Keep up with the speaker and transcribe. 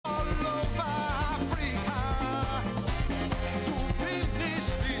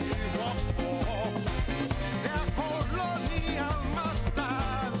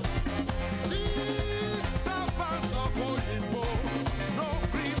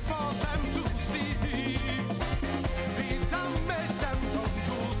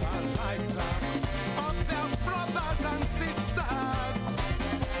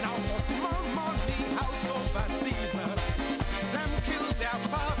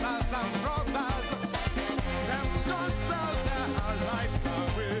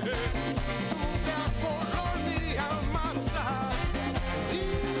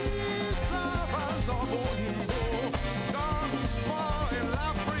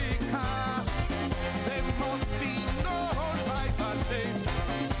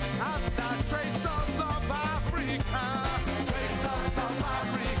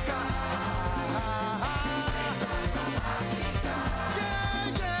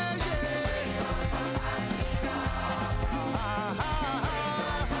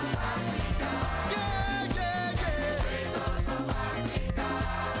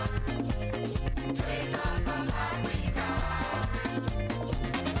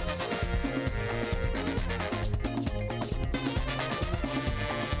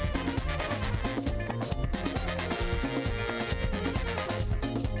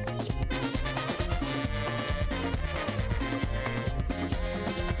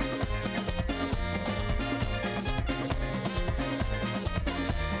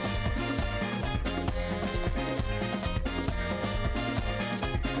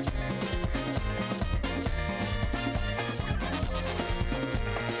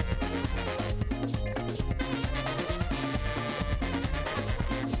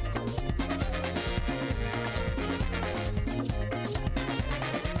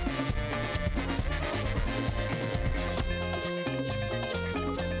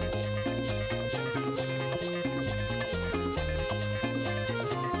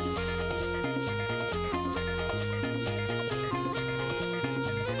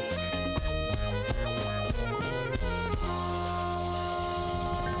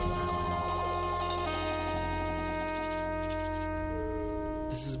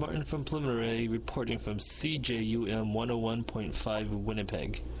Martin from Preliminary, reporting from CJUM 101.5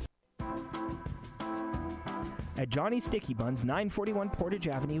 Winnipeg. At Johnny's Sticky Buns, 941 Portage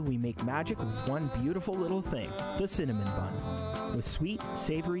Avenue, we make magic with one beautiful little thing, the cinnamon bun. With sweet,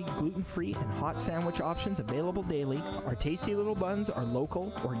 savory, gluten-free, and hot sandwich options available daily, our tasty little buns are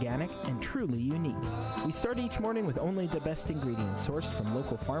local, organic, and truly unique. We start each morning with only the best ingredients sourced from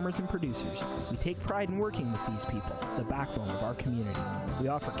local farmers and producers. We take pride in working with these people, the backbone of our community. We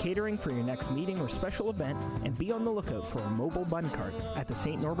offer catering for your next meeting or special event, and be on the lookout for a mobile bun cart at the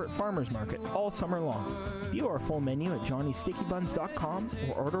St. Norbert Farmers Market all summer long. View our full menu at johnnystickybuns.com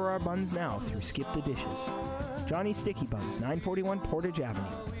or order our buns now through Skip the Dishes. Johnny's Sticky Buns, 941 Portage Avenue.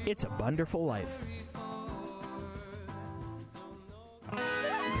 It's a wonderful life.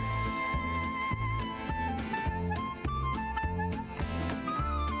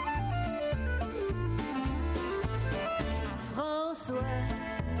 François,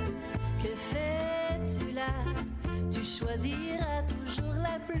 que fais-tu là? Tu choisiras toujours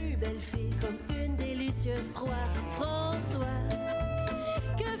la plus belle fille comme une délicieuse proie. François,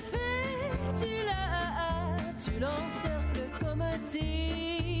 que fais-tu là? Tu l'encercles comme un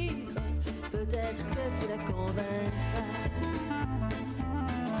tigre. Peut-être que tu la convaincras.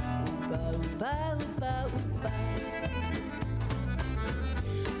 Ou pas.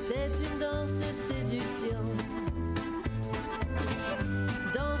 C'est une danse de séduction.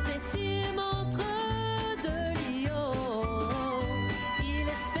 Dans cette île entre deux lions, il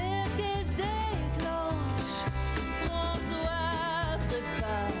espère qu'elle se déclenche. François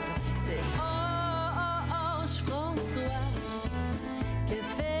prépare ses hanches. François, que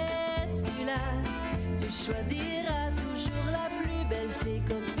fais-tu là? Tu choisiras toujours la plus belle fille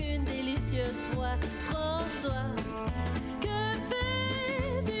comme une délicieuse proie. François, que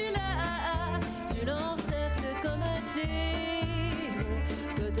fais-tu là? Tu l'encercles comme un tigre.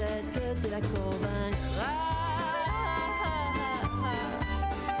 Peut-être que tu la convaincras.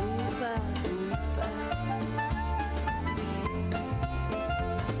 Ou pas.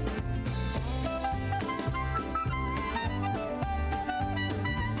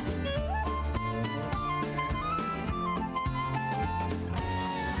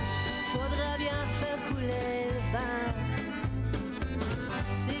 Faudra bien faire couler le vin.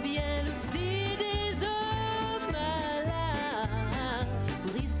 C'est bien l'outil des hommes malins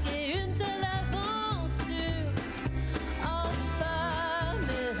pour risquer une telle aventure en femme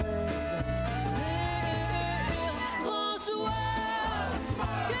heureuse. François,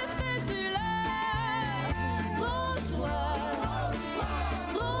 que fais-tu là? François,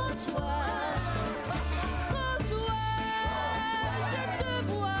 je te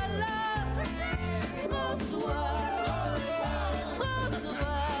vois là. François,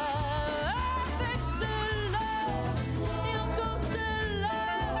 avec cela, et encore cela,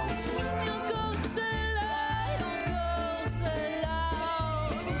 et encore cela, et encore cela.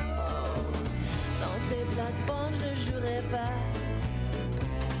 Dans tes plates-bandes, je ne jouerai pas.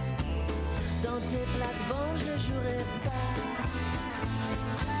 Dans tes plates-bandes, je ne jouerai pas.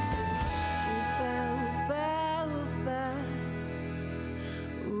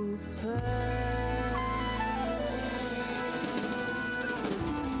 Ou pas.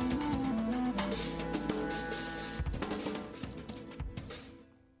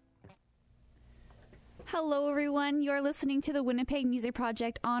 Hello, everyone. You're listening to the Winnipeg Music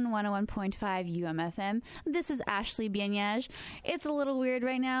Project on 101.5 UMFM. This is Ashley Bienage. It's a little weird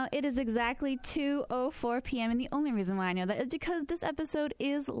right now. It is exactly 2:04 p.m. and the only reason why I know that is because this episode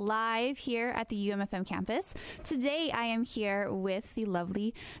is live here at the UMFM campus. Today, I am here with the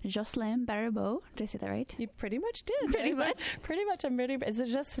lovely Jocelyn Barbeau. Did I say that right? You pretty much did. Pretty much. I'm ready. Is it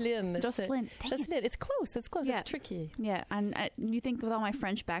Jocelyn? Jocelyn. Jocelyn. It's close. Yeah. It's tricky. Yeah, and you think with all my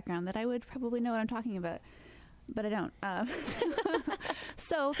French background that I would probably know what I'm talking about. But I don't.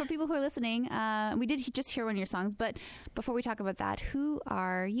 So for people who are listening, we did just hear one of your songs. But before we talk about that, who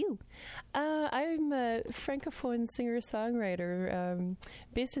are you? I'm a francophone singer-songwriter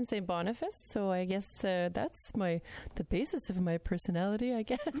based in St. Boniface. So I guess that's the basis of my personality, I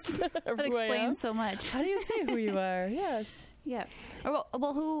guess. That explains so much. How do you say who you are? Yes. Yeah. Well,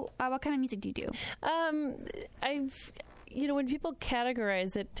 what kind of music do you do? When people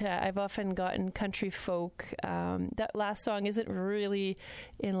categorize it, I've often gotten country folk. That last song isn't really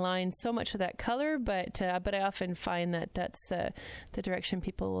in line so much with that color, but I often find that that's the direction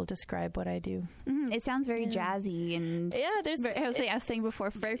people will describe what I do. Mm-hmm. It sounds very jazzy and I was saying before,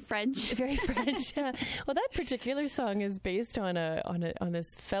 very French, very French. Yeah. Well, that particular song is based on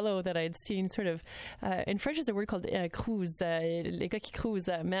this fellow that I'd seen sort of in French. There's a word called cruise, les gars qui cruise,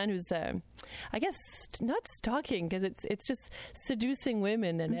 a man who's I guess not stalking because it's it's just seducing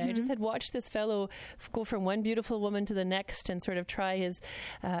women. And I just had watched this fellow go from one beautiful woman to the next and sort of try his,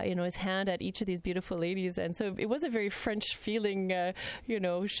 his hand at each of these beautiful ladies. And so it was a very French feeling, he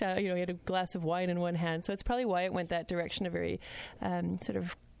had a glass of wine in one hand. So it's probably why it went that direction, a very sort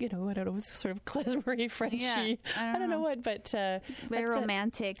of, I don't know, it's sort of klezmer-y, Frenchy. Yeah, I don't know what, but very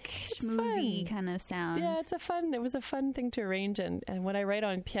romantic, schmoozy kind of sound. Yeah, it was a fun thing to arrange, and when I write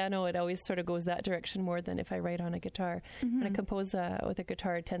on piano, it always sort of goes that direction more than if I write on a guitar. When I compose with a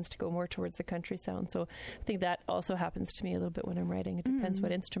guitar, it tends to go more towards the country sound. So I think that also happens to me a little bit when I'm writing. It depends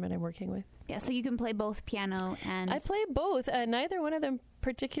what instrument I'm working with. Yeah, so you can play both piano and... I play both. Neither one of them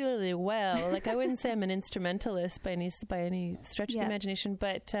particularly well. Like, I wouldn't say I'm an instrumentalist by any stretch of the imagination,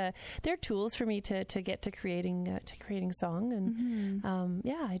 but they're tools for me to get to creating song. And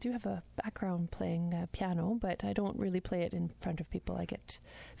I do have a background playing piano, but I don't really play it in front of people. I get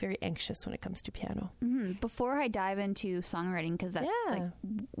very anxious when it comes to piano. Before I dive into songwriting, because that's like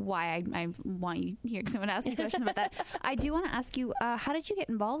why I want you here, because I'm going to ask you a question about that. I do want to ask you, how did you get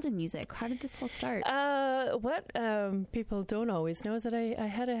involved in music? How did this all start? What people don't always know is that I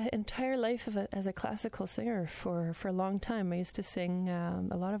had an entire life as a classical singer for a long time. I used to sing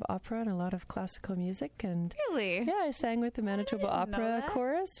a lot of opera and a lot of classical music. And really? Yeah, I sang with the Manitoba Opera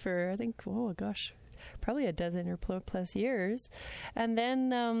Chorus for, I think, probably a dozen or plus years. And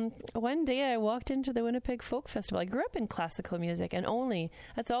then one day I walked into the Winnipeg Folk Festival. I grew up in classical music, and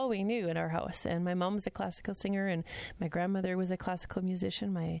that's all we knew in our house. And my mom was a classical singer, and my grandmother was a classical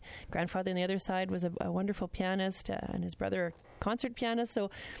musician. My grandfather on the other side was a wonderful pianist, and his brother a concert pianist. So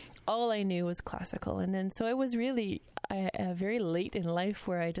all I knew was classical. And then so it was really very late in life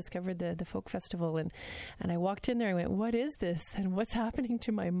where I discovered the folk festival, and I walked in there and went, what is this, and what's happening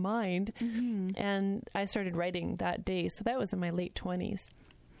to my mind? And I started writing that day. So that was in my late 20s.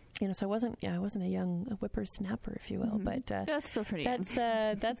 So I wasn't a young whippersnapper, if you will, but that's still pretty young.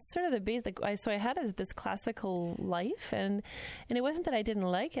 That's sort of the base. So I had this classical life, and it wasn't that I didn't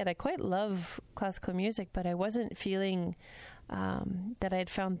like it. I quite love classical music, but I wasn't feeling that I had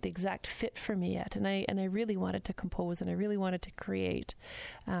found the exact fit for me yet. And I really wanted to compose, and I really wanted to create.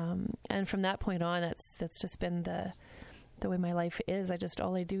 And from that point on, that's just been the way my life is.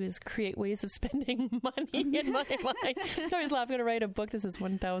 all I do is create ways of spending money in my life. I always laugh. I'm going to write a book. This is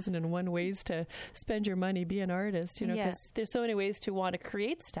 1,001 ways to spend your money, be an artist, because there's so many ways to want to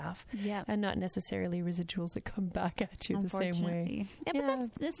create stuff and not necessarily residuals that come back at you the same way. Yeah,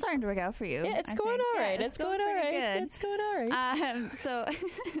 but it's starting to work out for you. Yeah, it's going all right. It's going all right. It's going all right.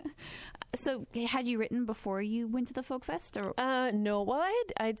 So had you written before you went to the Folk Fest? Or? No. Well,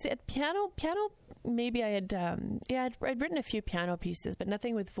 I'd say piano, maybe I'd written a few piano pieces, but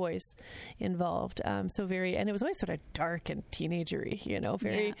nothing with voice involved. And it was always sort of dark and teenagery,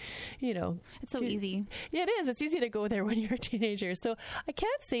 It's so easy. Yeah, it is. It's easy to go there when you're a teenager. So I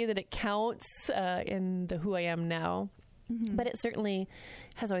can't say that it counts in the who I am now. But it certainly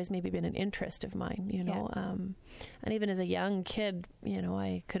has always maybe been an interest of mine, and even as a young kid,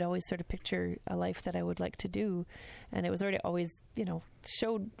 I could always sort of picture a life that I would like to do. And it was always,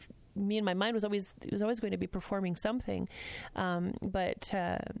 showed me in my mind it was always going to be performing something. But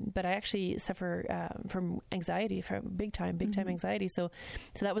I actually suffer from anxiety, from big time anxiety. So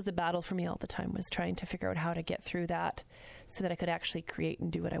that was the battle for me all the time, was trying to figure out how to get through that so that I could actually create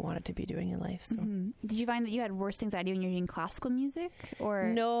and do what I wanted to be doing in life. So Did you find that you had worse anxiety when you were doing classical music, or?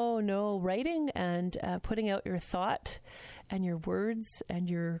 No, writing and putting out your thought and your words and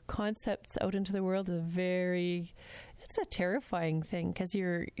your concepts out into the world is it's a terrifying thing, because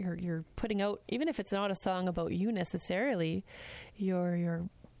you're putting out, even if it's not a song about you necessarily, you're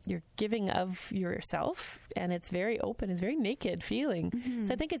giving of yourself, and it's very open, it's very naked feeling.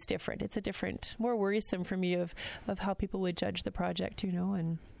 So I think it's different. It's a different, more worrisome for me of how people would judge the project,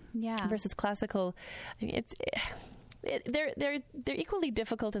 and versus classical. I mean, they're equally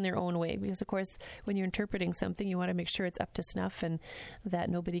difficult in their own way, because of course when you're interpreting something, you want to make sure it's up to snuff and that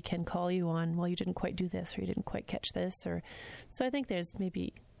nobody can call you on, well, you didn't quite do this, or you didn't quite catch this, or so I think there's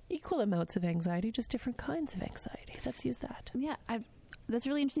maybe equal amounts of anxiety, just different kinds of anxiety. Let's use that. Yeah, that's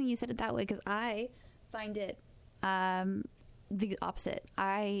really interesting you said it that way, because I find it the opposite.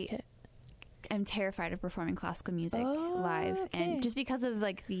 I am terrified of performing classical music live, and just because of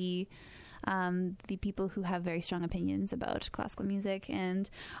like the people who have very strong opinions about classical music, and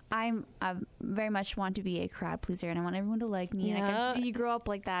I very much want to be a crowd pleaser, and I want everyone to like me. And you grow up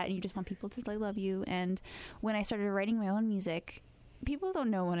like that, and you just want people to love you. And when I started writing my own music, people don't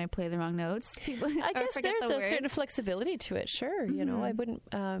know when I play the wrong notes. I guess there's a certain flexibility to it. Sure, I wouldn't.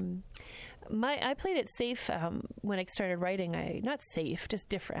 I played it safe when I started writing. Not safe, just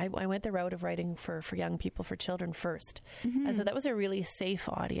different. I went the route of writing for young people, for children first, and so that was a really safe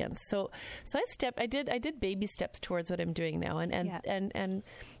audience. So I did baby steps towards what I'm doing now, and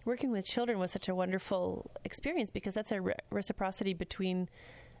working with children was such a wonderful experience because that's a reciprocity between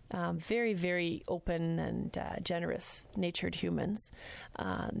very, very open and generous natured humans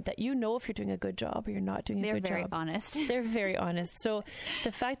that if you're doing a good job or you're not doing a good job. They're very honest. They're very honest. So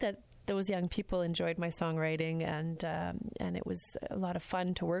the fact that those young people enjoyed my songwriting and it was a lot of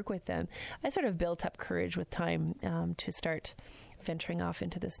fun to work with them, I sort of built up courage with time to start venturing off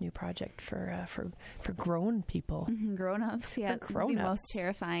into this new project for grown people. Grown-ups, yeah. Grown-ups. The most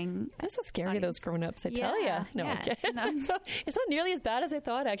terrifying. I'm so scared of those grown-ups, I tell you. No, yeah, okay. no. It's not nearly as bad as I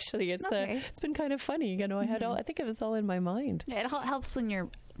thought, actually. It's been kind of funny. You know, I think it was all in my mind. Yeah, it helps when you're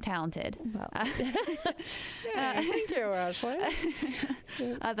talented. Well, thank you, Ashley.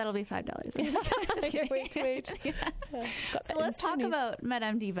 That'll be $5. I'm just kidding. Wait. Yeah. So let's talk about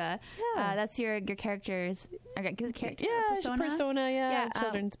Madame Diva. Yeah. That's your character's character. Yeah, persona. Yeah,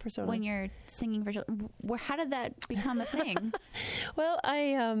 children's persona. When you're singing for children, how did that become a thing? Well,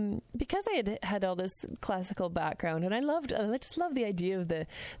 I because I had all this classical background, and I just loved the idea of the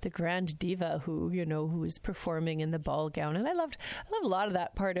grand diva who is performing in the ball gown, and I love a lot of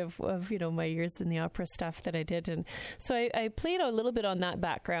that part of my years in the opera stuff that I did, and so I played a little bit on that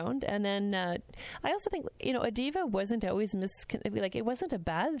background, and then I also think a diva wasn't always it wasn't a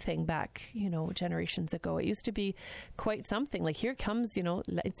bad thing back generations ago. It used to be quite something. Like, here comes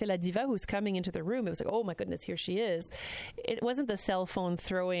it's la diva who's coming into the room. It was like, oh my goodness, here she is. It wasn't the cell phone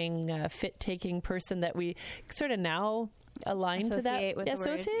throwing fit taking person that we sort of now align to that. With the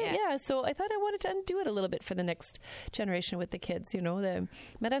word. Yeah. So I thought I wanted to undo it a little bit for the next generation with the kids. The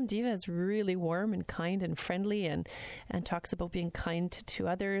Madame Diva is really warm and kind and friendly, and talks about being kind to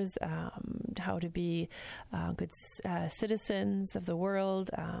others, how to be good citizens of the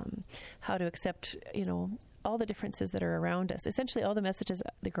world, how to accept all the differences that are around us. Essentially, all the messages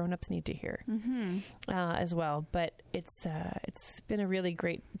the grown-ups need to hear as well. But it's been a really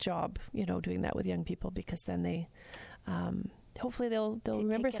great job, doing that with young people, because then they hopefully they'll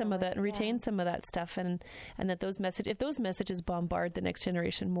remember some of that and retain some of that stuff, and that if those messages bombard the next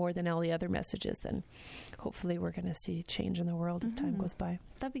generation more than all the other messages, then hopefully we're going to see change in the world as time goes by.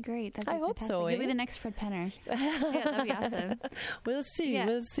 That'd be great. I hope so. You'll be the next Fred Penner. Yeah, that'd be awesome. We'll see.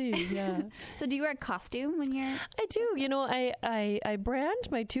 Yeah. So do you wear a costume when you're... I do. I brand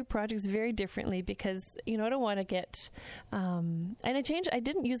my two projects very differently because, I don't want to get... and I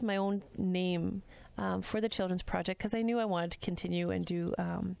didn't use my own name for the children's project because I knew I wanted to continue and do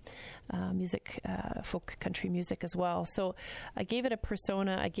music, folk country music as well. So I gave it a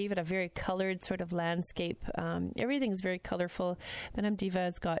persona. I gave it a very colored sort of landscape. Everything's very colorful. Madame Diva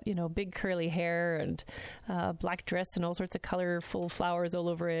has got, big curly hair and black dress and all sorts of colorful flowers all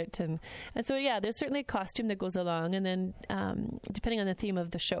over it. And so, there's certainly a costume that goes along. And then depending on the theme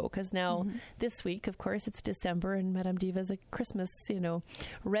of the show, because now this week, of course, it's December and Madame Diva is a Christmas,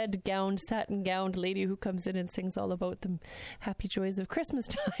 red gowned, satin gowned lady who comes in and sings all about the happy joys of Christmas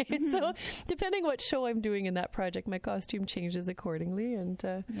time. So depending what show I'm doing in that project, my costume changes accordingly. And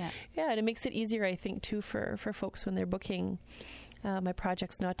and it makes it easier, I think, too, for folks when they're booking my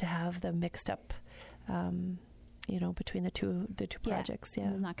projects, not to have them mixed up between the two projects.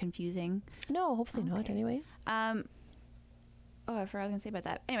 Yeah, it's not confusing. No, hopefully not. Anyway. I forgot what I was going to say about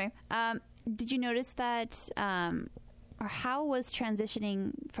that. Anyway, did you notice that, or how was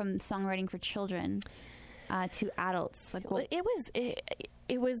transitioning from songwriting for children to adults?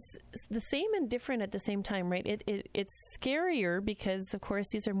 It was the same and different at the same time, right? It's scarier because, of course,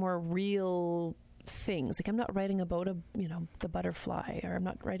 these are more real things. Like, I'm not writing about the butterfly, or I'm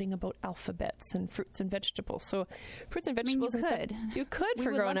not writing about alphabets and fruits and vegetables. So fruits and vegetables, you could we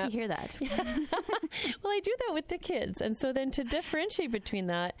for would grown love up to hear that. Well, I do that with the kids, and so then to differentiate between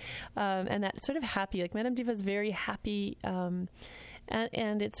that and that sort of happy, like Madame Diva is very happy, and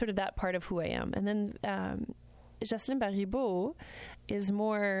it's sort of that part of who I am. And then Jocelyn Baribeau is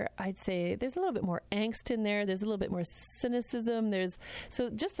more, I'd say, there's a little bit more angst in there. There's a little bit more cynicism.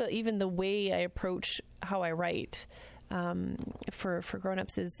 Even the way I approach how I write for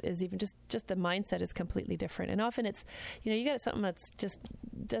grown-ups is even just the mindset is completely different. And often it's, you got something that's just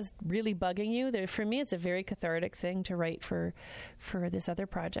really bugging you. For me, it's a very cathartic thing to write for this other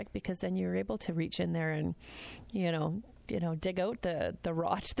project, because then you're able to reach in there and, dig out the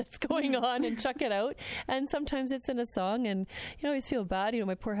rot that's going on and chuck it out. And sometimes it's in a song, and I always feel bad.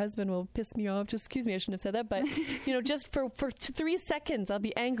 My poor husband will piss me off. Just excuse me, I shouldn't have said that. But just for 3 seconds, I'll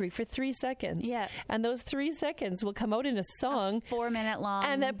be angry for 3 seconds. Yeah. And those 3 seconds will come out in a song, 4-minute long,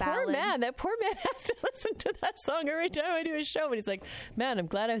 and that ballad. poor man has to listen to that song every time I do a show. But he's like, man, I'm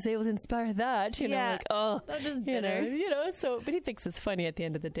glad I was able to inspire that. Like, oh, that is bitter. So, but he thinks it's funny at the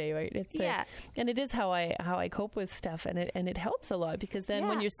end of the day, right? It's and it is how I cope with stuff, and it helps a lot, because then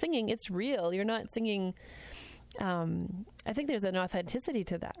when you're singing, it's real. You're not singing. I think there's an authenticity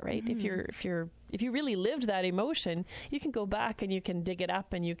to that, right? Mm-hmm. If you really lived that emotion, you can go back and you can dig it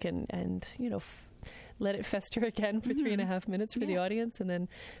up, and you can let it fester again for 3.5 minutes for the audience, and then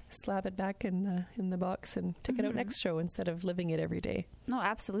slap it back in the box and take it out next show instead of living it every day. No,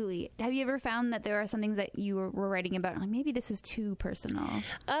 absolutely. Have you ever found that there are some things that you were writing about, like maybe this is too personal?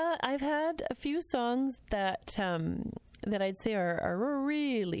 I've had a few songs that I'd say are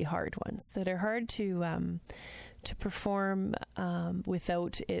really hard ones, that are hard to perform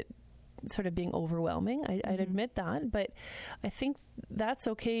without it sort of being overwhelming. I'd admit that, but I think that's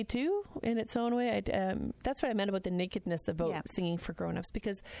okay too in its own way. That's what I meant about the nakedness about singing for grown-ups,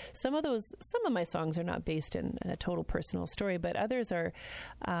 because some of my songs are not based in a total personal story, but others are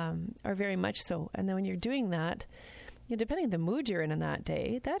very much so. And then when you're doing that, depending on the mood you're in that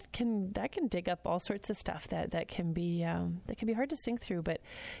day, that can dig up all sorts of stuff that can be hard to sing through. But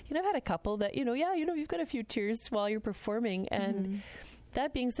I've had a couple that you've got a few tears while you're performing, and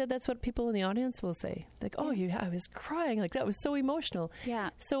that being said, that's what people in the audience will say. Like, I was crying. Like, that was so emotional. Yeah.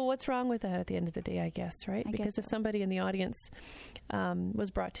 So what's wrong with that at the end of the day, I guess, right? Because if somebody in the audience was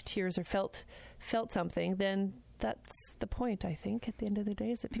brought to tears or felt something, then that's the point, I think, at the end of the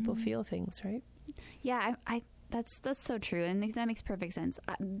day, is that people feel things, right? Yeah, that's so true. And that makes perfect sense.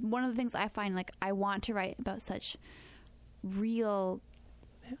 One of the things I find, like, I want to write about such real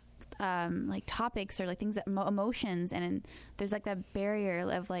like topics or like things that emotions, and there's like that barrier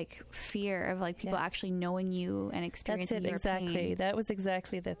of like fear of like people actually knowing you and experiencing your pain. That was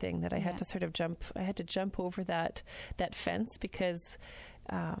exactly the thing that I had to sort of jump over that fence, because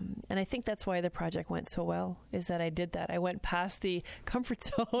and I think that's why the project went so well, is that I did that. I went past the comfort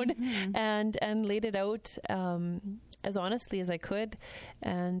zone and laid it out as honestly as I could,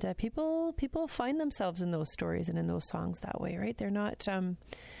 and people find themselves in those stories and in those songs that way, right? They're not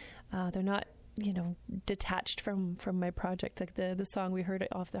detached from my project. Like the song we heard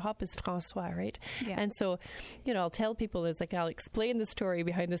off the hop is François, right? Yeah. And so, I'll tell people, it's like, I'll explain the story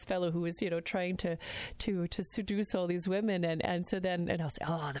behind this fellow who was, trying to seduce all these women, and so then, and I'll say,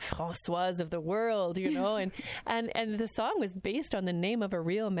 the François of the world, and the song was based on the name of a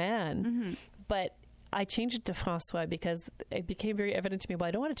real man, but I changed it to François because it became very evident to me, well,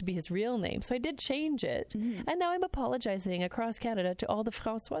 I don't want it to be his real name. So I did change it. And now I'm apologizing across Canada to all the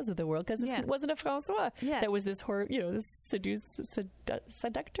François of the world, because it wasn't a François that was this this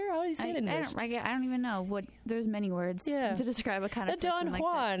seductor. How do you say it in English? I don't even know what. There's many words to describe a kind of person Don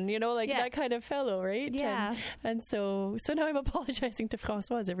Juan, that kind of fellow, right? Yeah. And so now I'm apologizing to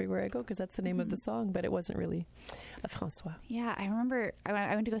François everywhere I go, because that's the name of the song, but it wasn't really a François. Yeah, I remember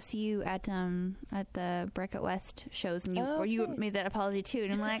I went to go see you at the Breakout West shows, and you made that apology too,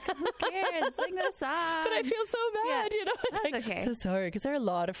 and I'm like, who cares? Sing the song. But I feel so bad, That's like, okay. So sorry, because there are a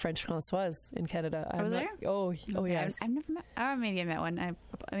lot of French François in Canada. There? Oh yes. I've never met. Or maybe I met one.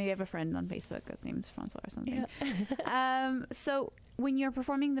 Maybe I have a friend on Facebook that's named François or something. Yeah. So when you're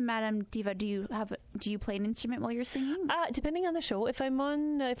performing the Madame Diva, do you play an instrument while you're singing? Depending on the show. If I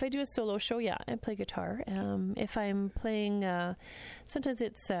do a solo show, I play guitar. If I'm playing, sometimes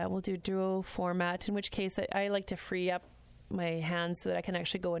we'll do duo format, in which case I like to free up my hands so that I can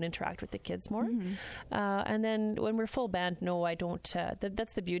actually go and interact with the kids more. And then when we're full band, no, I don't.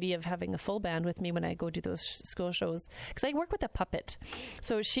 That's the beauty of having a full band with me when I go do those school shows, because I work with a puppet.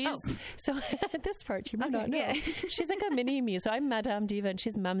 So she's so this part you might not know. Yeah. She's like a mini me. So I'm Madame Diva and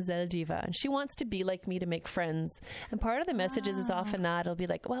she's Mademoiselle Diva, and she wants to be like me to make friends. And part of the messages is often that it'll be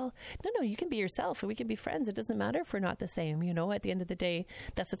like, well, no, you can be yourself and we can be friends. It doesn't matter if we're not the same. At the end of the day,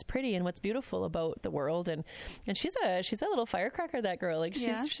 that's what's pretty and what's beautiful about the world. And she's a little firecracker, that girl. Like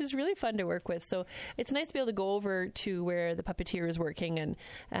she's really fun to work with. So it's nice to be able to go over to where the puppeteer is working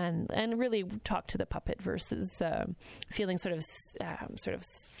and really talk to the puppet versus feeling sort of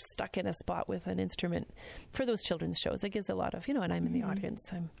stuck in a spot with an instrument for those children's shows. It gives a lot of, and I'm in the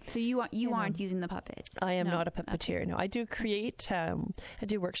audience. So you aren't using the puppet? I am not a puppeteer. Okay. No, I do create. I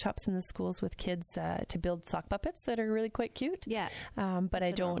do workshops in the schools with kids to build sock puppets that are really quite cute. Yeah. But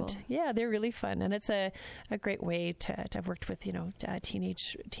I don't. Adorable. Yeah, they're really fun, and it's a great way to have worked with, young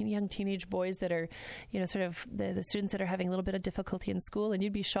teenage boys that are, sort of the students that are having a little bit of difficulty in school, and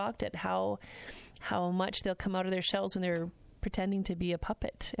you'd be shocked at how much they'll come out of their shells when they're pretending to be a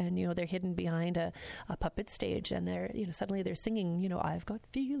puppet, and they're hidden behind a puppet stage, and they're suddenly they're singing I've got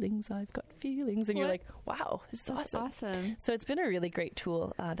feelings, and you're like, wow, this is awesome. So it's been a really great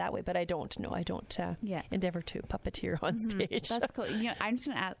tool that way, but I don't endeavor to puppeteer on stage. That's cool. I'm just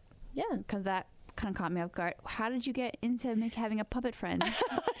gonna ask, because that kind of caught me off guard. How did you get into having a puppet friend?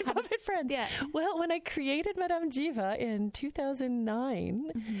 Puppet friends. Yeah. Well, when I created Madame Diva in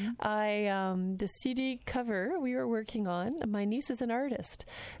 2009, the CD cover we were working on, my niece is an artist,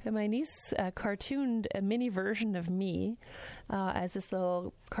 and my niece cartooned a mini version of me as this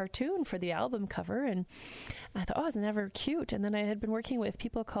little cartoon for the album cover, and I thought, it's never cute. And then I had been working with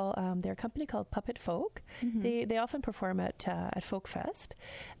people their company called Puppet Folk. They often perform at Folk Fest,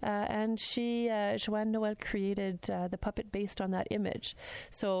 and Joanne Noel created the puppet based on that image.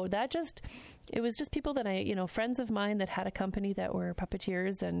 So it was just people that friends of mine that had a company that were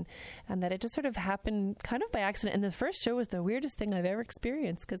puppeteers, and that it just sort of happened kind of by accident. And the first show was the weirdest thing I've ever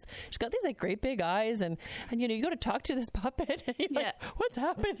experienced, because she's got these great big eyes, and you go to talk to this puppet, and you're like, what's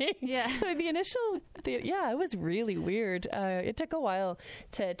happening? Yeah. So it was really weird. It took a while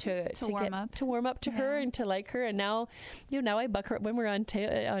to warm up to her and to like her. And now, now I buckle her when we're on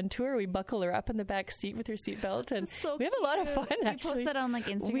tour. We buckle her up in the back seat with her seatbelt, and we have a lot of fun. Do you post that on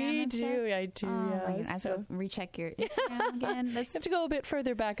Instagram? We and do. Stuff? I do. I have to recheck your Instagram again. You have to go a bit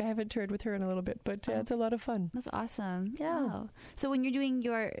further back. I haven't toured with her in a little bit, but it's a lot of fun. That's awesome. Yeah. Wow. So when you're doing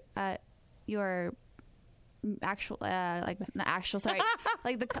your actual like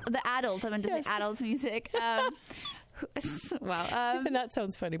the adult, I'm going to say adult music. Wow. And that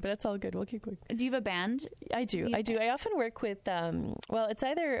sounds funny, but that's all good. We'll keep going. Do you have a band? I do. I often work with, it's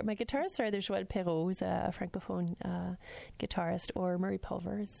either, my guitarists are either Joël Perrault, who's a francophone guitarist, or Murray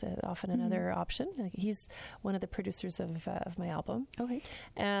Pulver is often another option. He's one of the producers of my album. Okay.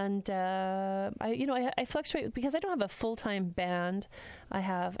 And I fluctuate because I don't have a full-time band. I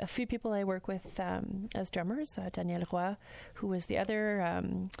have a few people I work with as drummers, Daniel Roy, who was the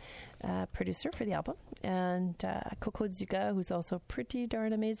other producer for the album, and Coco Zuga, who's also pretty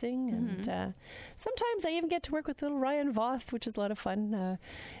darn amazing. And sometimes I even get to work with little Ryan Voth, which is a lot of fun.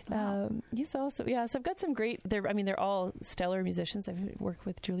 He's also, so I've got some great, they're all stellar musicians. I've worked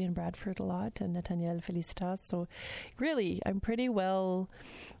with Julian Bradford a lot and Nathaniel Felicitas. So really, I'm pretty well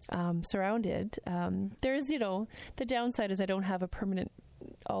surrounded. There's, the downside is I don't have a permanent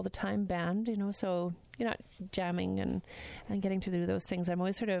all the time band, so you're not jamming and getting to do those things. I'm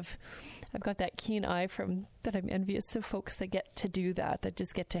always I've got that keen eye that I'm envious of folks that get to do that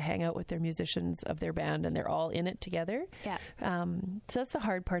just get to hang out with their musicians of their band, and they're all in it together. Yeah. So that's the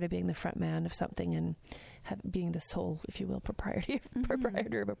hard part of being the front man of something and being the sole, if you will,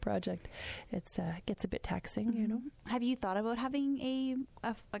 proprietor of a project. It's gets a bit taxing, Have you thought about having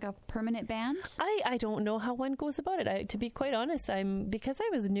a permanent band? I don't know how one goes about it. To be quite honest, because I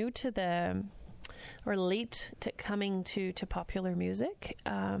was new to late to coming to popular music.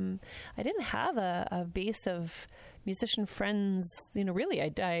 I didn't have a base of musician friends. Really,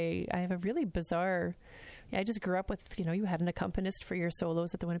 I have a really bizarre. I just grew up with, you had an accompanist for your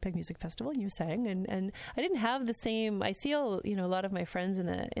solos at the Winnipeg Music Festival, and you sang, and I didn't have the same. I see a lot of my friends in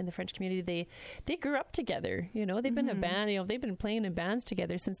the French community. They grew up together. They've been a band. They've been playing in bands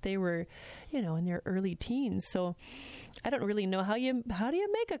together since they were, in their early teens. So I don't really know how do you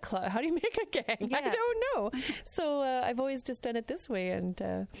make a club? How do you make a gang? Yeah. I don't know. So I've always just done it this way, and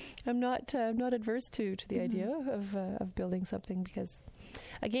I'm not adverse to the idea of building something, because,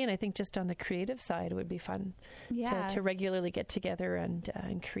 again, I think just on the creative side, it would be fun to regularly get together and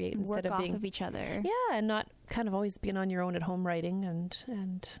create instead of being off of each other. Yeah, and not kind of always being on your own at home writing,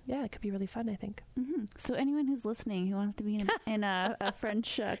 and it could be really fun, I think. So anyone who's listening who wants to be in a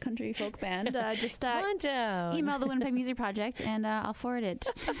French country folk band, just email the Winnipeg Music Project, and I'll forward it.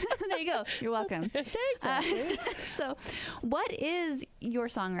 There you go. You're welcome. Thanks. So what is your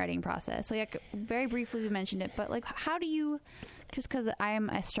songwriting process? So very briefly we mentioned it, but how do you, just because I am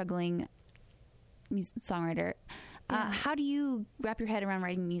a struggling songwriter, how do you wrap your head around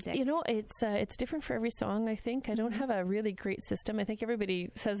writing music? It's different for every song, I think. I don't have a really great system. I think everybody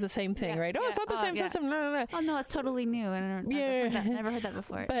says the same thing, right? Oh, it's not the same system. No. Oh, no, it's totally new. I've never heard that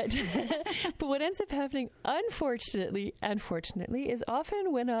before. But what ends up happening, unfortunately, is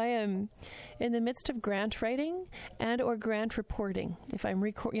often when I am in the midst of grant writing and or grant reporting. If I'm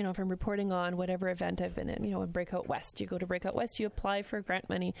reporting on whatever event I've been in, in Breakout West, you go to Breakout West, you apply for grant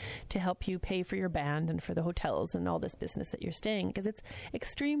money to help you pay for your band and for the hotels and all this business that you're staying, because it's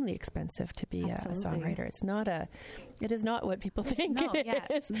extremely expensive to be a songwriter. It is not what people think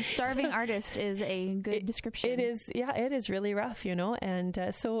it is. Starving artist is a good description. It is really rough, and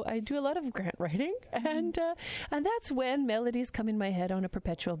so I do a lot of grant writing, and that's when melodies come in my head on a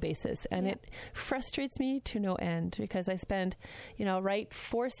perpetual basis, and it frustrates me to no end, because I spend, write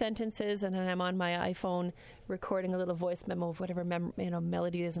 4 sentences, and then I'm on my iPhone recording a little voice memo of whatever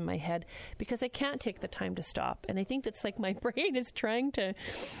melody is in my head, because I can't take the time to stop. And I think that's like my brain is trying to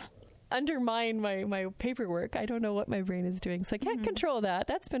undermine my paperwork. I don't know what my brain is doing, so I can't control that.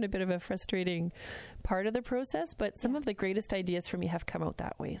 That's been a bit of a frustrating part of the process, but some of the greatest ideas for me have come out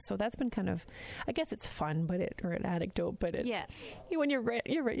that way. So that's been kind of, I guess it's fun, or an anecdote, but it's when you're right.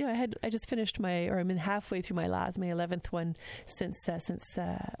 I just finished I'm halfway through my 11th one since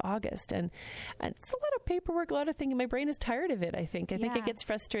August, and it's a lot of paperwork, a lot of things. My brain is tired of it. I think it gets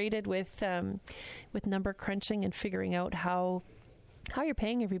frustrated with number crunching and figuring out how you're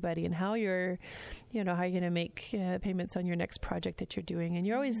paying everybody, and how you're going to make payments on your next project that you're doing, and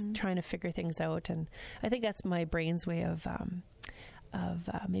you're always trying to figure things out. And I think that's my brain's way of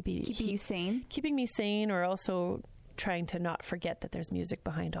maybe keeping me sane, or also trying to not forget that there's music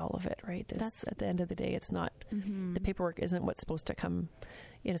behind all of it. Right? At the end of the day, it's not the paperwork isn't what's supposed to come.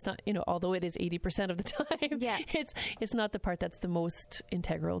 It's not, although it is 80% of the time, it's not the part that's the most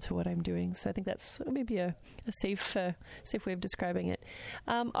integral to what I'm doing. So I think that's maybe a safe way of describing it.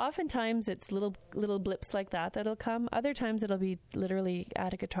 Oftentimes it's little blips like that'll come. Other times it'll be literally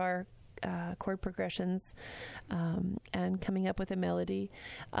add a guitar, chord progressions, and coming up with a melody.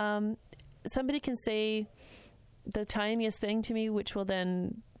 Somebody can say the tiniest thing to me, which will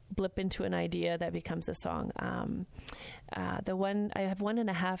then blip into an idea that becomes a song. I have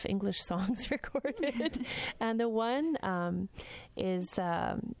 1.5 English songs recorded, and the one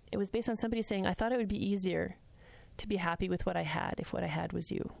it was based on somebody saying, I thought it would be easier to be happy with what I had if what I had was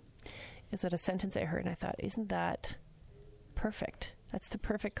you. Is what a sentence I heard, and I thought, isn't that perfect? That's the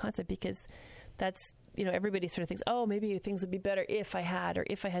perfect concept, because that's, everybody sort of thinks, oh, maybe things would be better if I had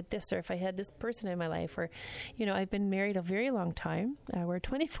this, or if I had this person in my life, or, I've been married a very long time. We're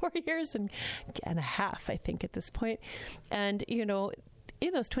 24 years and a half, I think, at this point. And,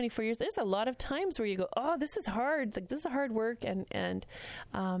 in those 24 years, there's a lot of times where you go, oh, this is hard. Like, this is hard work. And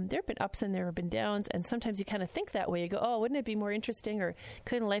there have been ups and there have been downs. And sometimes you kind of think that way. You go, oh, wouldn't it be more interesting, or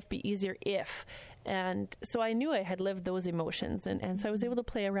couldn't life be easier if? And so I knew I had lived those emotions. And so I was able to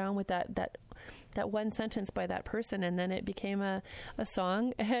play around with that one sentence by that person, and then it became a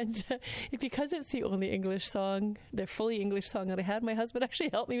song. And because it's the only English song, the fully English song that I had, my husband actually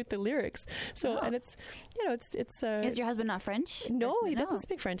helped me with the lyrics. So, and it's is your husband not French? No, he doesn't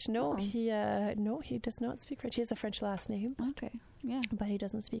speak French. No, he does not speak French. He has a French last name. Okay. Yeah. But he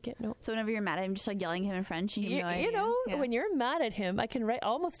doesn't speak it, no. So whenever you're mad at him, just like yelling at him in French, and you have no idea. When you're mad at him, I can write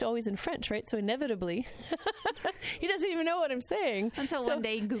almost always in French, right? So inevitably, he doesn't even know what I'm saying. Until one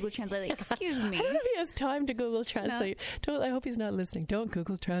day Google Translate, like, excuse me. I don't know if he has time to Google Translate. No. I hope he's not listening. Don't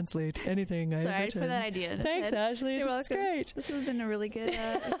Google Translate anything. Sorry for that idea. Thanks, Ashley. You're welcome. Great. This has been a really good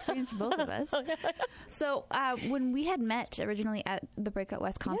experience for both of us. So when we had met originally at the Breakout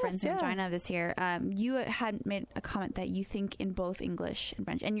West conference in Regina this year, you had made a comment that you think in both English and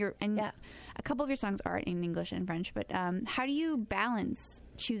French, and a couple of your songs are in English and French, but how do you balance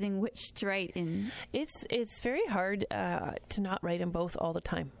choosing which to write in? It's very hard to not write in both all the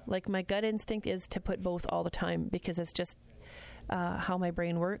time. Like, my gut instinct is to put both all the time, because it's just how my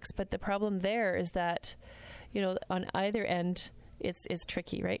brain works. But the problem there is that, on either end, it's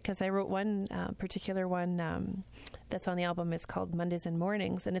tricky, right? Because I wrote one particular one that's on the album. It's called Mondays and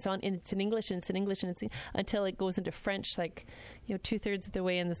Mornings, and it's in English, and it's in English, and it's until it goes into French, like 2/3 of the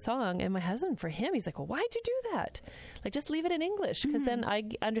way in the song. And my husband, for him, he's like, well, why'd you do that? Like, just leave it in English, because then I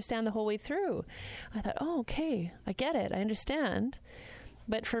understand the whole way through. I thought, oh, okay, I get it, I understand.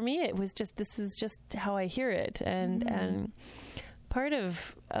 But for me, it was just, this is just how I hear it, and part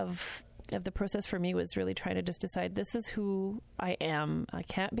of the process for me was really trying to just decide, this is who I am. I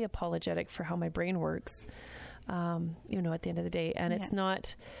can't be apologetic for how my brain works, at the end of the day. And it's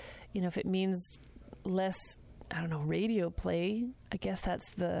not, if it means less, radio play, I guess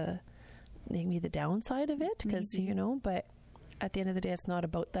that's maybe the downside of it, because, but at the end of the day, it's not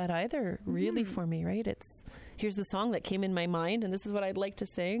about that either, really, for me, right? It's, here's the song that came in my mind, and this is what I'd like to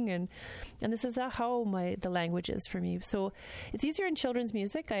sing, and this is how the language is for me. So it's easier in children's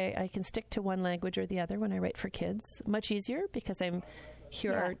music. I can stick to one language or the other when I write for kids. Much easier, because I'm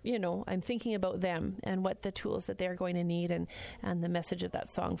here, I'm thinking about them and what the tools that they're going to need, and the message of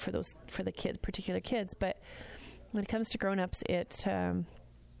that song for the particular kids. But when it comes to grown-ups,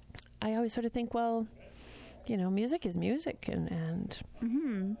 I always sort of think, well, music is music, and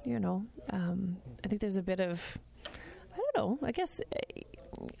I think there's a bit of, I don't know, I guess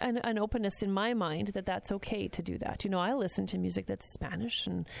an openness in my mind that's okay to do that. I listen to music that's Spanish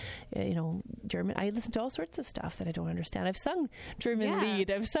and German. I listen to all sorts of stuff that I don't understand. I've sung German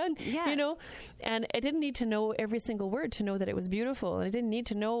lead. I've sung, and I didn't need to know every single word to know that it was beautiful, and I didn't need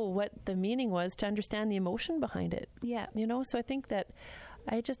to know what the meaning was to understand the emotion behind it. Yeah, so I think that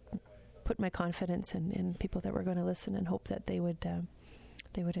I just put my confidence in people that were going to listen and hope that they would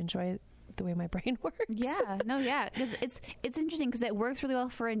enjoy the way my brain works. Because it's interesting because it works really well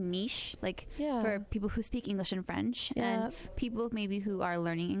for a niche, for people who speak English and French, and people maybe who are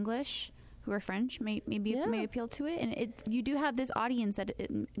learning English who are French may appeal to it, and you do have this audience that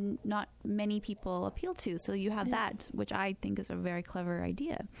not many people appeal to, so you have that, which I think is a very clever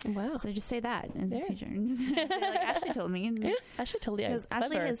idea. Wow! So just say that in the future. Ashley told me. Ashley told you I was clever.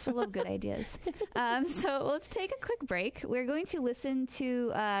 Ashley is full of good ideas. So let's take a quick break. We're going to listen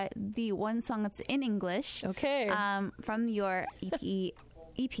to the one song that's in English. Okay. From your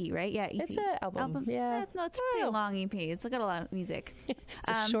EP, right? Yeah, EP. It's an album. Yeah. No, it's a pretty long EP. It's got a lot of music. It's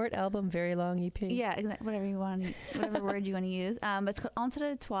a short album, very long EP. Yeah, exactly. Whatever you want, whatever word you want to use. But it's called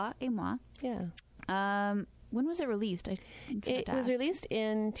Entre toi et moi. Yeah. When was it released? It was released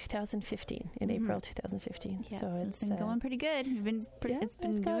in 2015, in April 2015. Yeah, so it's been going pretty good. It's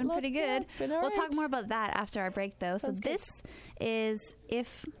been doing pretty good. We'll talk more about that after our break, though. Sounds so this is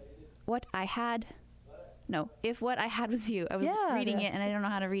If What I Had Was You. I was reading it, and I don't know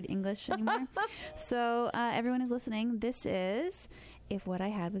how to read English anymore. So everyone is listening. This is If What I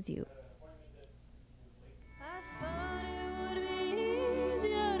Had Was You. I thought it would be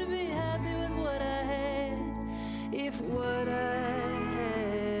easier to be happy with what I had, if what I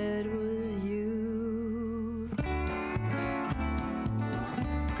had was you.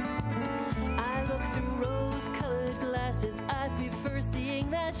 I look through rose-colored glasses. I prefer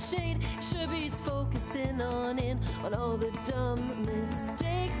seeing that shade. Shabby's focusing on all the dumb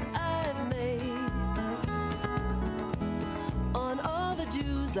mistakes I've made, on all the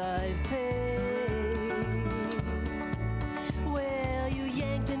dues I've paid. Well, you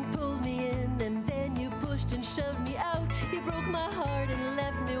yanked and pulled me in, and then you pushed and shoved me out. You broke my heart and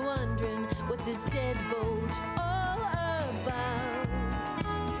left me wondering what's this deadbolt all about.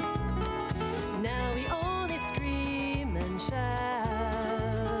 Now we only scream and shout.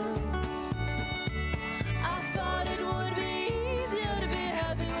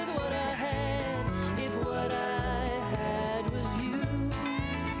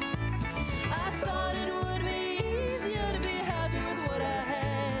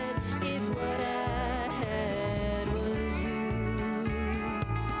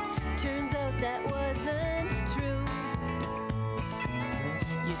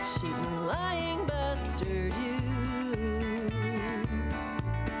 Lying bastard, you.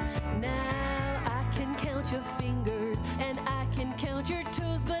 Now I can count your fingers and I can count your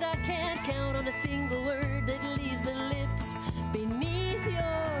toes, but I can't count on a single word that leaves the lips beneath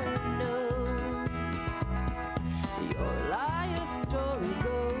your nose. Your liar story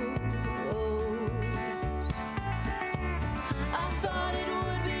goes. I thought it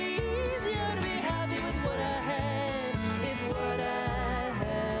would be easier to be happy with what I had, if what I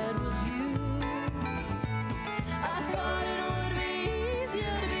had was you. I thought it would be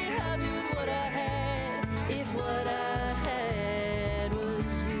easier to be happy with what I had, if what I had was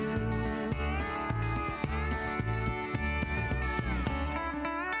you.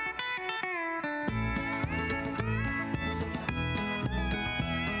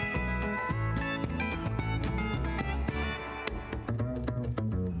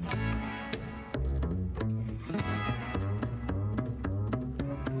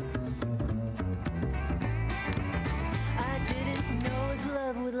 I didn't know if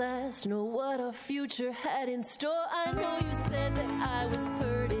love would last, know what our future had in store. I know you said that I was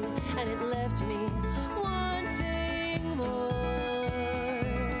pretty, and it left me wanting more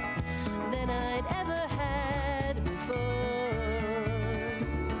than I'd ever had before.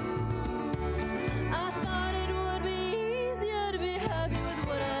 I thought it would be easier to be happy with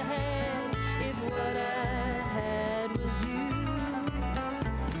what I had, if what I had was you.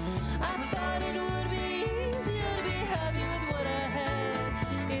 I thought it would be easier to be happy with what I had,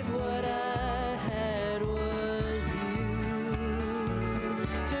 if what I had was you.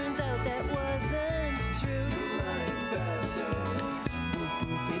 Turns out that wasn't true.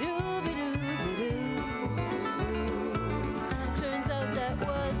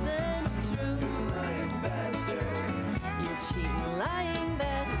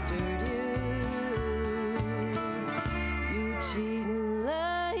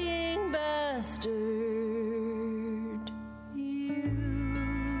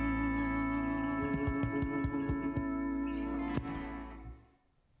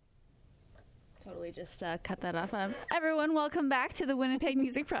 just cut that off. Everyone, welcome back to the Winnipeg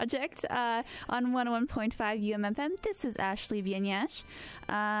Music Project on 101.5 UMFM. This is Ashley Bienyash.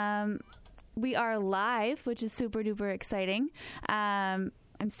 We are live, which is super duper exciting. I'm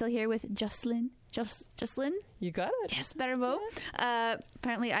still here with Jocelyn. Jocelyn? You got it. Yes, better Mo.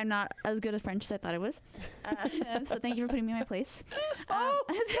 Apparently, I'm not as good at French as I thought I was. So thank you for putting me in my place.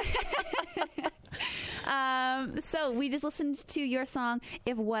 So we just listened to your song,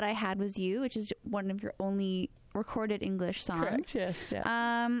 If What I Had Was You, which is one of your only recorded English songs. Correct, yes.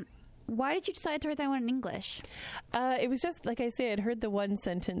 Yeah. Why did you decide to write that one in English? It was just, like I say, I'd heard the one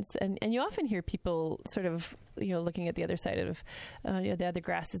sentence, and you often hear people sort of, looking at the other side of, the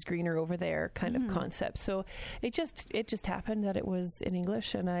grass is greener over there kind of concept. So it just happened that it was in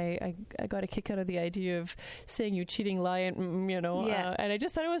English, and I got a kick out of the idea of saying "you cheating lion," and I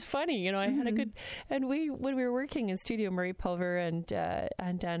just thought it was funny. I had a good, and when we were working in studio, Marie Pulver and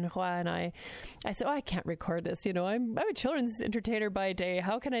Dan Roy and I said, I can't record this. I'm a children's entertainer by day.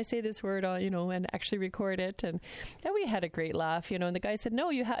 How can I say this word on, and actually record it? And we had a great laugh, and the guy said, no,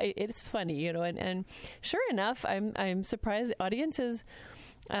 it's funny, and sure enough, I'm surprised audiences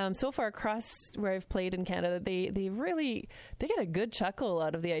so far across where I've played in Canada, they get a good chuckle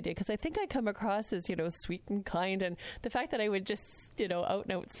out of the idea, because I think I come across as sweet and kind, and the fact that I would just out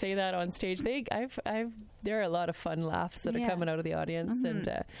and out say that on stage, there are a lot of fun laughs that are coming out of the audience,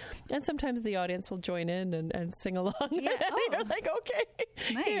 and sometimes the audience will join in and sing along. And you're like,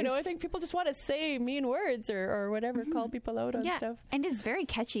 okay, nice. I think people just want to say mean words or whatever, call people out on stuff. And it's very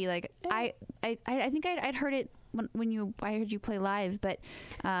catchy. Like I think I'd heard it when I heard you play live, but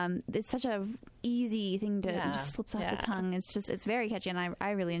it's such a easy thing to just slips off the tongue. It's very catchy, and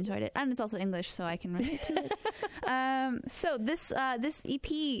I really enjoyed it. And it's also English, so I can relate to it. So this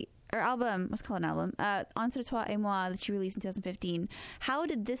EP or album, let's call it an album, Entre Toi et Moi, that you released in 2015. How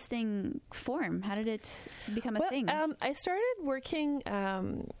did this thing form? How did it become a thing? I started working.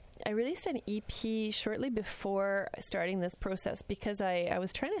 I released an EP shortly before starting this process, because I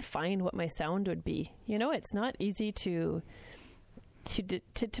was trying to find what my sound would be. It's not easy to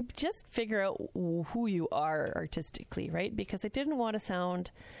just figure out who you are artistically, right? Because I didn't want to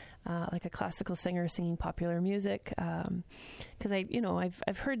sound like a classical singer singing popular music, because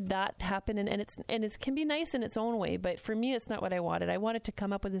I've heard that happen, and it can be nice in its own way, but for me, it's not what I wanted. I wanted to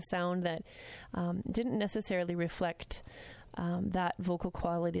come up with a sound that didn't necessarily reflect that vocal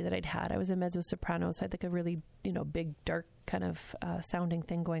quality that I'd had. I was a mezzo-soprano, so I had like a really, big, dark kind of sounding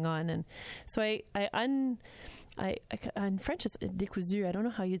thing going on. And so I in French it's décousu, I don't know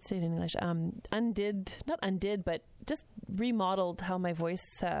how you'd say it in English, not undid, but just remodeled how my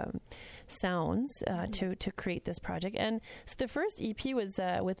voice sounds to create this project. And so the first EP was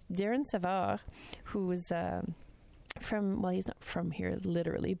with Darren Savard, who was he's not from here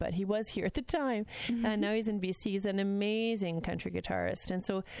literally, but he was here at the time, and now he's in BC. He's an amazing country guitarist, and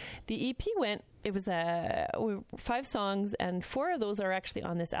so the EP it was 5 songs, and 4 of those are actually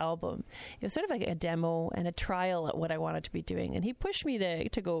on this album. It was sort of like a demo and a trial at what I wanted to be doing, and he pushed me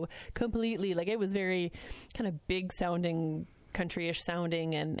to go completely, like it was very kind of big sounding, countryish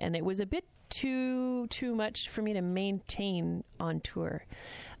sounding, and it was a bit too much for me to maintain on tour.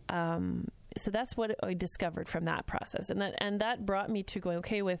 So that's what I discovered from that process, and that brought me to going,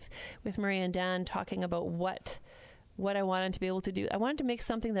 okay, with Marie and Dan talking about what I wanted to be able to do. I wanted to make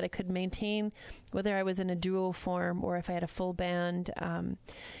something that I could maintain, whether I was in a duo form or if I had a full band,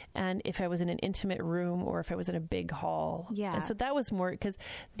 and if I was in an intimate room or if I was in a big hall. Yeah. And so that was more, because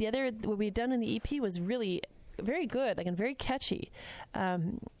what we'd done in the EP was really very good, and very catchy,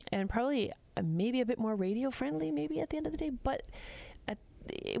 and probably maybe a bit more radio friendly, maybe at the end of the day, but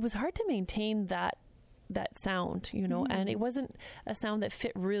it was hard to maintain that sound, and it wasn't a sound that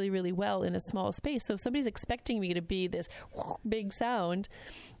fit really, really well in a small space. So if somebody's expecting me to be this big sound,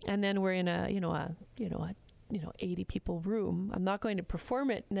 and then we're in a 80 people room, I'm not going to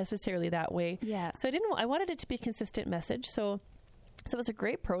perform it necessarily that way. Yeah. So I wanted it to be a consistent message. So it was a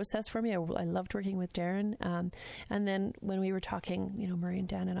great process for me. I loved working with Darren. And then when we were talking, Marie and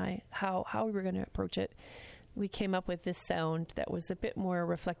Dan and I, how we were going to approach it, we came up with this sound that was a bit more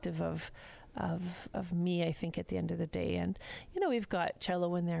reflective of me, I think, at the end of the day. And we've got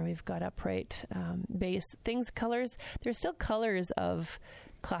cello in there, we've got upright bass, colors. There's still colors of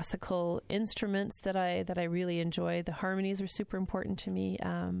classical instruments that I really enjoy. The harmonies are super important to me.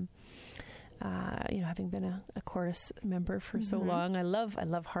 Having been a chorus member for so long, I love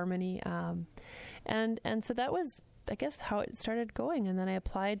harmony. And so that was, I guess, how it started going. And then I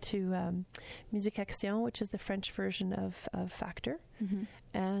applied to Musique Action, which is the French version of Factor,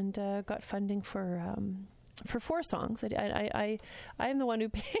 and got funding for for 4 songs. I am the one who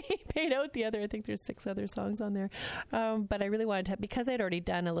paid out the other. I think there's 6 other songs on there, but I really wanted to, because I'd already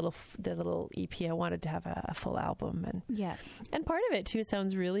done the little EP. I wanted to have a full album, and part of it too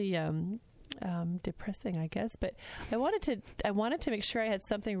sounds really depressing, I guess. But I wanted to make sure I had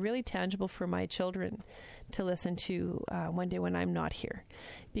something really tangible for my children to listen to one day when I'm not here,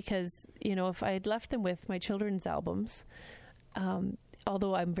 because if I had left them with my children's albums.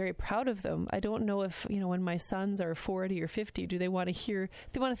 Although I'm very proud of them, I don't know if, when my sons are 40 or 50, do they want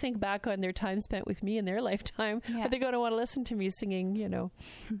to think back on their time spent with me in their lifetime? Yeah. Are they going to want to listen to me singing,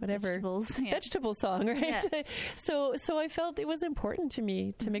 whatever vegetable song, right? Yeah. So I felt it was important to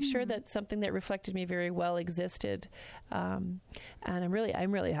me to make sure that something that reflected me very well existed, and I'm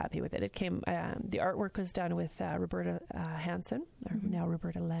really happy with it. It came. The artwork was done with Roberta Hansen, or now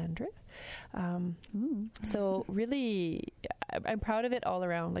Roberta Landreth. So really, I'm proud of it all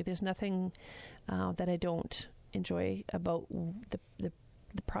around. Like, there's nothing that I don't enjoy about the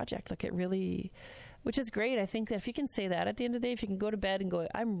project. Like, it really, which is great. I think that if you can say that at the end of the day, if you can go to bed and go,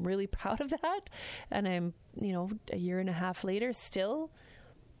 I'm really proud of that, and I'm, a year and a half later still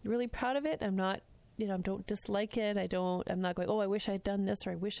really proud of it. I'm not, don't dislike it. I'm not going, I wish I'd done this,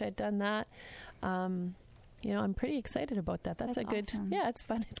 or I wish I'd done that. I'm pretty excited about that. That's a good, awesome. Yeah, it's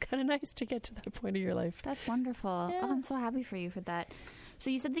fun. It's kind of nice to get to that point of your life. That's wonderful. Yeah. Oh, I'm so happy for you for that. So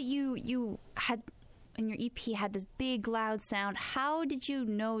you said that you had, in your EP, had this big loud sound. How did you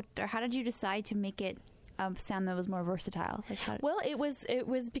know, or how did you decide to make it a sound that was more versatile? Well, it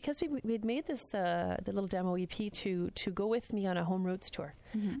was because we had made this the little demo EP to go with me on a Home Roots tour,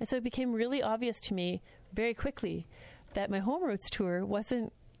 and so it became really obvious to me very quickly that my Home Roots tour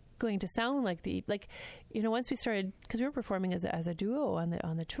wasn't going to sound like once we started, because we were performing as a duo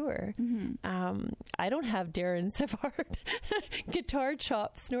on the tour. I don't have Darren Savard guitar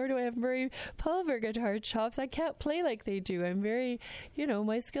chops, nor do I have Murray Pulver guitar chops. I can't play like they do. I'm very,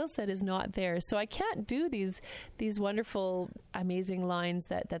 my skill set is not there, so I can't do these wonderful, amazing lines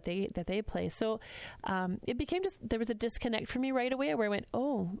that they play. So it became there was a disconnect for me right away, where I went,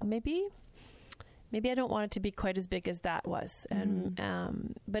 maybe I don't want it to be quite as big as that was. And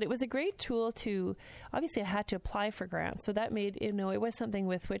but it was a great tool to, obviously I had to apply for grants. So that made, it was something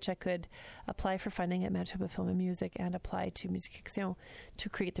with which I could apply for funding at Manitoba Film and Music and apply to Musique Action to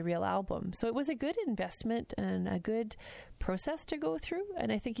create the real album. So it was a good investment and a good process to go through.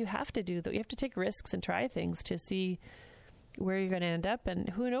 And I think you have to do that. You have to take risks and try things to see where you're going to end up.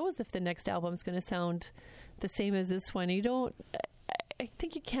 And who knows if the next album is going to sound the same as this one. I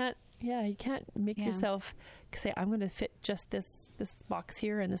think you can't. Yeah, you can't make yourself say, I'm going to fit just this box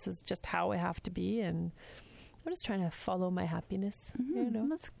here, and this is just how I have to be. And I'm just trying to follow my happiness.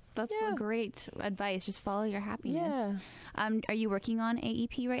 That's a great advice. Just follow your happiness. Yeah. Are you working on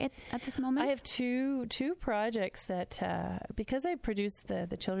AEP right at this moment? I have two projects that, because I produce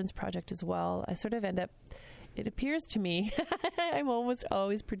the children's project as well, I sort of end up, it appears to me, I'm almost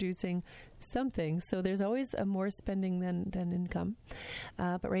always producing something. So there's always more spending than income.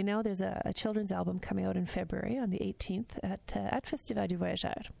 But right now there's a children's album coming out in February on the 18th at Festival du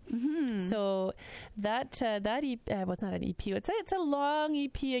Voyageur. So that EP, it's not an EP. It's a long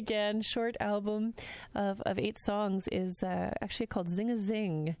EP again, short album of 8 songs is actually called Zing a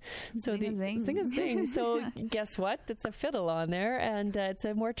Zing. So Zing a Zing. So guess what? It's a fiddle on there, and it's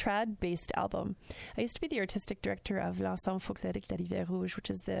a more trad based album. I used to be the artistic director of l'Ensemble Folklorique La Rivière Rouge, which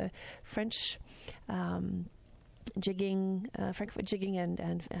is the French jigging, Francophone jigging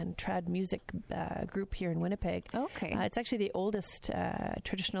and trad music group here in Winnipeg. Okay. It's actually the oldest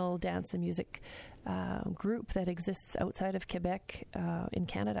traditional dance and music group that exists outside of Quebec in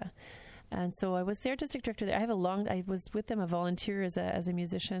Canada. And so I was the artistic director there. I was with them, a volunteer as a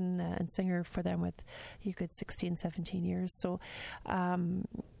musician and singer for them with 16, 17 years. So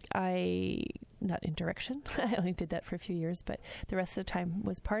not in direction. I only did that for a few years, but the rest of the time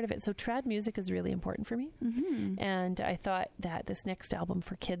was part of it. So trad music is really important for me. And I thought that this next album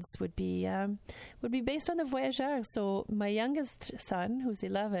for kids would be based on the Voyageurs. So my youngest son, who's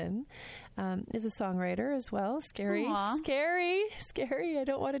 11, is a songwriter as well. Scary. I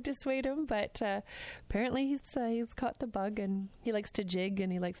don't want to dissuade him, but apparently he's caught the bug, and he likes to jig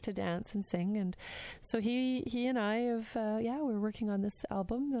and he likes to dance and sing. And so he and I have we're working on this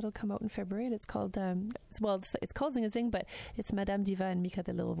album that'll come out in February, and it's called it's called Zing a Zing, but it's Madame Diva and Mika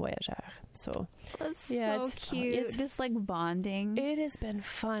the Little Voyageur. So that's so cute. It's just like bonding. It has been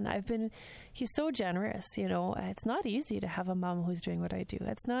fun. He's so generous. It's not easy to have a mom who's doing what I do.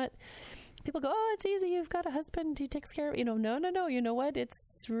 It's not. People go, it's easy. You've got a husband who takes care of, no. You know what?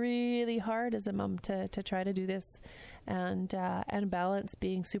 It's really hard as a mom to try to do this and balance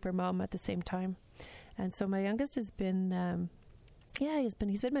being super mom at the same time. And so my youngest has been, he's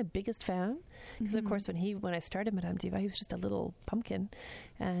been my biggest fan because of course when I started Madame Diva, he was just a little pumpkin,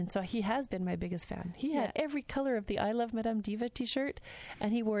 and so he has been my biggest fan. He had every color of the I Love Madame Diva T-shirt,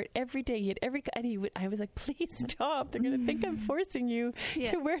 and he wore it every day. He had every, and I was like, please stop! They're going to think I'm forcing you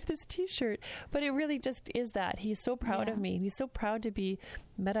to wear this T-shirt. But it really just is that he's so proud of me. He's so proud to be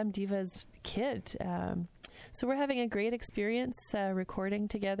Madame Diva's kid. So we're having a great experience recording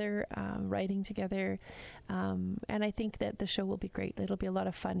together, writing together, and I think that the show will be great. It'll be a lot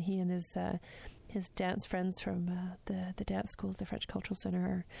of fun. He and his dance friends from the dance school at the French Cultural Center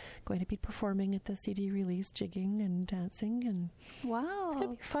are going to be performing at the CD release, jigging and dancing, and wow, it's gonna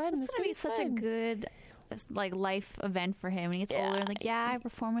be fun. It's gonna be such a good life event for him when he gets older. Like, I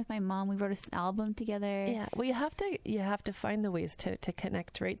performed with my mom. We wrote an album together. Yeah, well, you have to find the ways to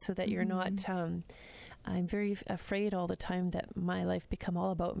connect, right? So that you're not. I'm very afraid all the time that my life become all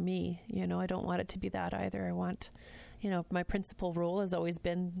about me. I don't want it to be that either. I want, my principal role has always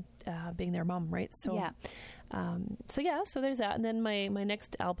been being their mom, right? So, so there's that. And then my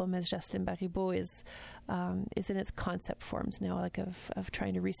next album, as Jocelyne Baribeau, is in its concept forms now, like of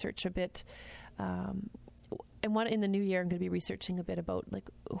trying to research a bit. And in the new year, I'm going to be researching a bit about like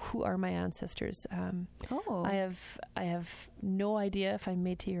who are my ancestors. I have no idea if I'm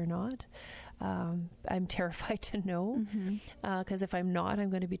Métis or not. I'm terrified to know because if I'm not, I'm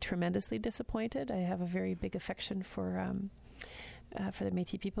going to be tremendously disappointed. I have a very big affection for the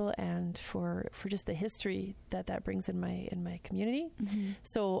Métis people and for just the history that brings in my community.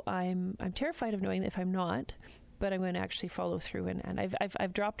 So I'm terrified of knowing that if I'm not, but I'm going to actually follow through. And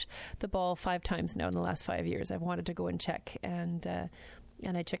I've dropped the ball 5 times now in the last 5 years. I've wanted to go and check, and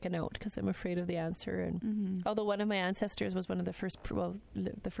I chicken out because I'm afraid of the answer. And although one of my ancestors was one of the first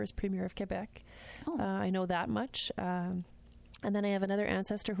premier of Quebec, I know that much. And then I have another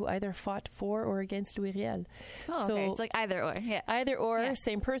ancestor who either fought for or against Louis Riel. So it's like either or. Yeah. Either or,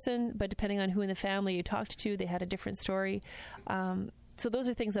 same person, but depending on who in the family you talked to, they had a different story. So those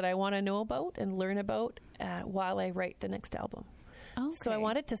are things that I want to know about and learn about while I write the next album. Okay. So I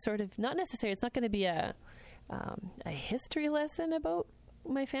want it to sort of, not necessarily, it's not going to be a history lesson about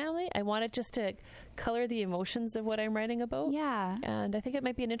my family. I want it just to color the emotions of what I'm writing about. Yeah. And I think it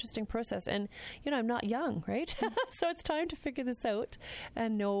might be an interesting process. And, I'm not young, right? So it's time to figure this out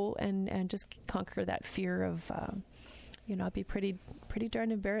and know and just conquer that fear of, I'd be pretty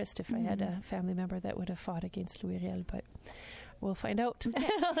darn embarrassed if I had a family member that would have fought against Louis Riel, but we'll find out. To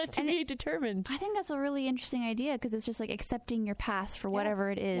be determined. I think that's a really interesting idea because it's just like accepting your past for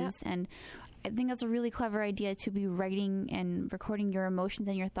whatever it is. And I think that's a really clever idea to be writing and recording your emotions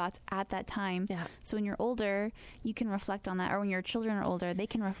and your thoughts at that time. Yeah. So when you're older, you can reflect on that. Or when your children are older, they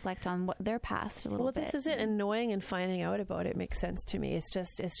can reflect on what their past a little bit. Well, this is it. And knowing and finding out about it makes sense to me. It's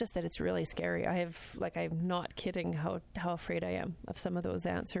just that it's really scary. I'm not kidding how afraid I am of some of those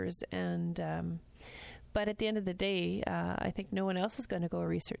answers. And, but at the end of the day, I think no one else is going to go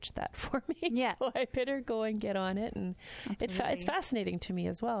research that for me. Yeah. So I better go and get on it. And it's fascinating to me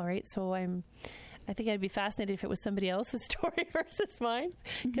as well, right? So I think I'd be fascinated if it was somebody else's story versus mine,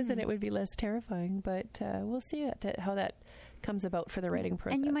 because then it would be less terrifying. But we'll see how that comes about for the writing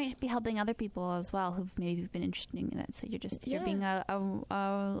process. And you might be helping other people as well who've maybe been interested in that. So you're being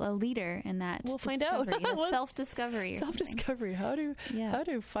a leader in that. We'll find out. Self-discovery. Self-discovery. How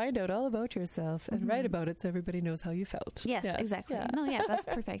to find out all about yourself and write about it so everybody knows how you felt. Yes. Exactly. Yeah. No, that's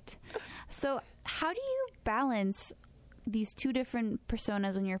perfect. So how do you balance these two different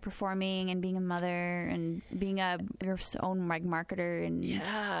personas when you're performing and being a mother and being your own marketer, and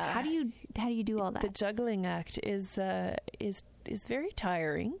how do you do all that? The juggling act is very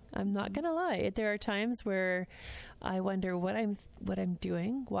tiring. I'm not going to lie. There are times where I wonder what I'm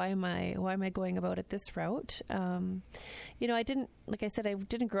doing. Why am I going about it this route? I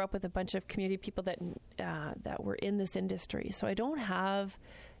didn't grow up with a bunch of community people that were in this industry, so I don't have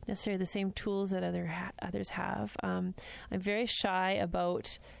necessarily the same tools that others have. I'm very shy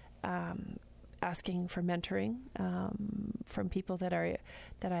about asking for mentoring from people that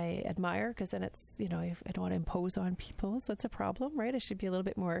I admire, because then it's I don't want to impose on people, so it's a problem, right? I should be maybe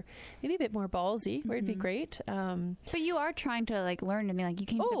a bit more ballsy, where it'd be great. But you are trying to learn. I mean, you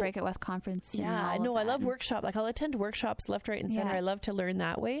came to the Break at West conference. Yeah, no, I love workshops. I'll attend workshops left, right, and center. I love to learn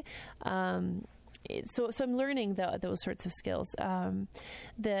that way. So I'm learning those sorts of skills.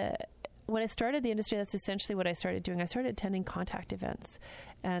 When I started the industry, that's essentially what I started doing. I started attending contact events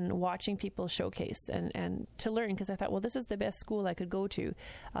and watching people showcase and to learn, because I thought, well, this is the best school I could go to.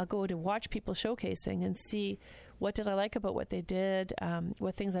 I'll go to watch people showcasing and see what did I like about what they did,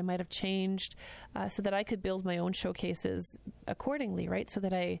 what things I might have changed, so that I could build my own showcases accordingly, right? So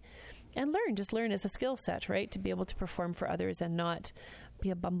that just learn as a skill set, right? To be able to perform for others and not be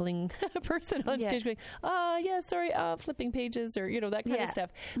a bumbling person on stage going, flipping pages or, that kind of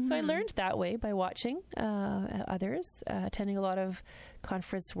stuff. So I learned that way by watching others, attending a lot of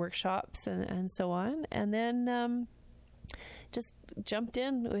conference workshops and so on. And then just jumped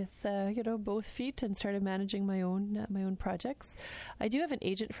in with both feet and started managing my own projects. I do have an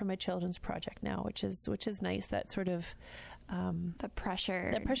agent for my children's project now, which is nice. That sort of the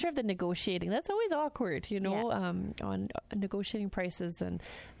pressure of the negotiating, that's always awkward, on negotiating prices and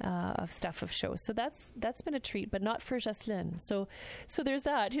of shows. So that's been a treat, but not for Jocelyn. So there's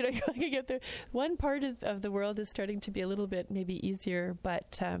that. You can get there. One part of the world is starting to be a little bit maybe easier,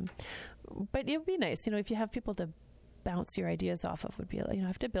 but it would be nice, if you have people to bounce your ideas off of. Would be, I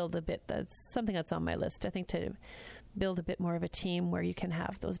have to build a bit. That's something that's on my list. I think to build a bit more of a team where you can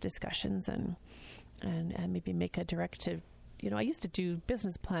have those discussions and maybe make a directive. I used to do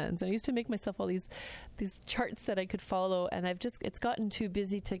business plans and I used to make myself all these charts that I could follow, and it's gotten too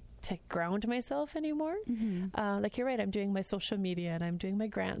busy to ground myself anymore. Like you're right, I'm doing my social media and I'm doing my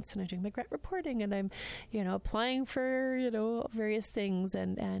grants and I'm doing my grant reporting and I'm, applying for, various things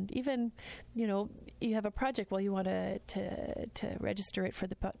and even, you have a project, well, you want to register it for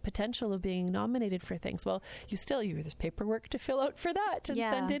the potential of being nominated for things. Well, there's paperwork to fill out for that and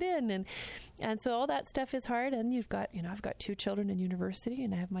send it in. And so all that stuff is hard. And you've got, I've got 2 children in university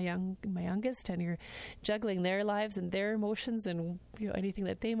and I have my youngest, and you're juggling their lives and their emotions and, anything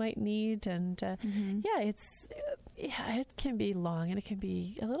that they might need. And, it can be long and it can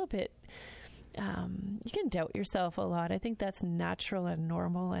be a little bit, you can doubt yourself a lot. I think that's natural and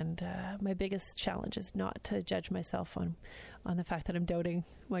normal, and my biggest challenge is not to judge myself on the fact that I'm doubting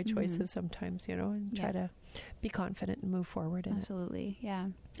my choices sometimes, and try to be confident and move forward in Absolutely, yeah.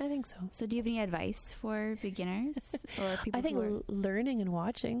 I think so. So do you have any advice for beginners or people I think learning and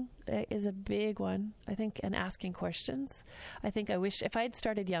watching is a big one. I think, and asking questions. I think I wish if I had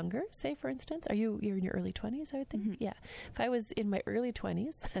started younger, say for instance, you're in your early 20s, I would think. Yeah. If I was in my early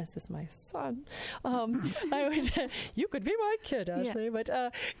 20s, this is my son, I would, you could be my kid, Ashley. But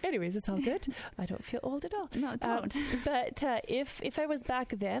anyways, it's all good. I don't feel old at all. No, don't. But if I was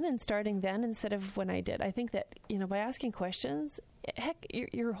back then and starting then instead of when I did, I think that, by asking questions, heck,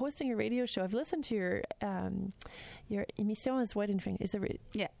 you're hosting a radio show. I've listened to your émission is what in French? Is it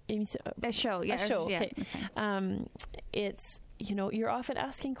a show? Yeah, a show. Yeah, okay. It's you're often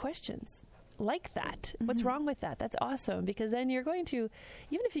asking questions like that. What's wrong with that? That's awesome, because then you're going to,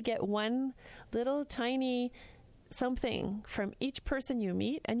 even if you get one little tiny something from each person you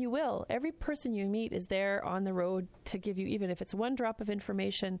meet, and you will. Every person you meet is there on the road to give you, even if it's one drop of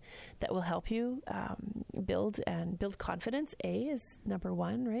information that will help you build confidence. is number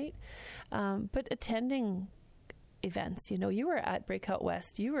one, right? But attending events, you were at Breakout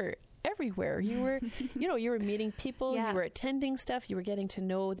West, you were everywhere. You were, you were meeting people, you were attending stuff, you were getting to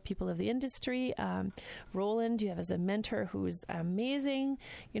know the people of the industry. Roland, you have as a mentor who's amazing.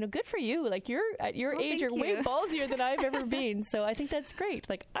 Good for you. Like you're at your age, you're way ballsier than I've ever been. So I think that's great.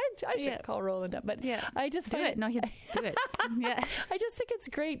 Like I should call Roland up, but I just do it. No, do it. Yeah. I just think it's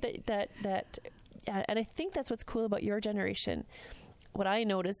great that and I think that's what's cool about your generation. What I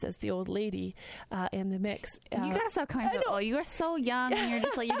noticed as the old lady in the mix. You gotta stop calling yourself old. You are so young, and you're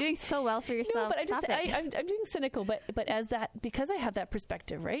just like, you're doing so well for yourself. No, but I'm being cynical, but as that, because I have that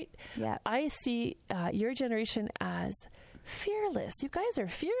perspective, right? Yeah. I see your generation as fearless. You guys are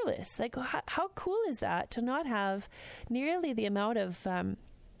fearless. Like, how cool is that to not have nearly the amount of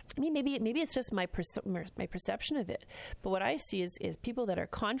maybe it's just my perception of it, but what I see is people that are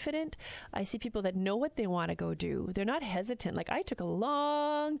confident. I see people that know what they want to go do. They're not hesitant. Like, I took a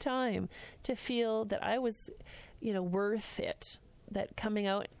long time to feel that I was, worth it. That coming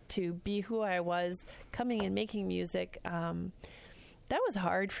out to be who I was, coming and making music, that was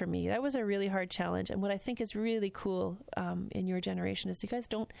hard for me. That was a really hard challenge. And what I think is really cool in your generation is you guys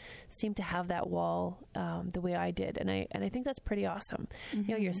don't seem to have that wall the way I did, and I think that's pretty awesome.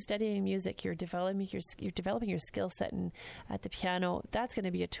 You're studying music, you're developing your skill set, and at the piano, that's going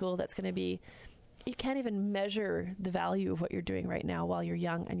to be a tool that's going to be. You can't even measure the value of what you're doing right now while you're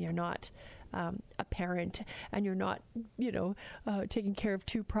young and you're not a parent, and you're not, taking care of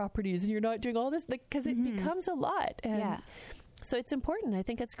 2 properties, and you're not doing all this, because it becomes a lot. And so it's important. I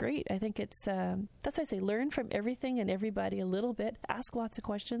think it's great. I think it's, that's why I say learn from everything and everybody a little bit, ask lots of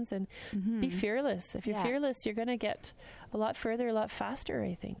questions, and be fearless. If you're fearless, you're going to get a lot further, a lot faster,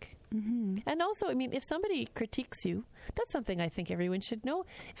 I think. And also, if somebody critiques you, that's something I think everyone should know.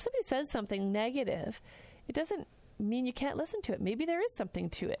 If somebody says something negative, it doesn't mean you can't listen to it. Maybe there is something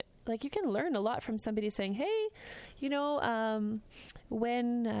to it. Like, you can learn a lot from somebody saying, hey, you know,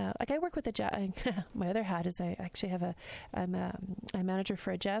 when like I work with a jazz, my other hat is I actually have I'm a manager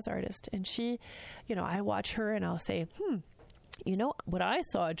for a jazz artist, and she, you know, I watch her and I'll say, you know, what I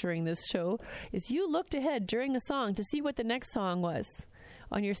saw during this show is you looked ahead during a song to see what the next song was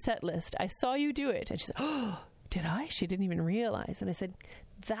on your set list. I saw you do it. And she said, oh, did I? She didn't even realize. And I said,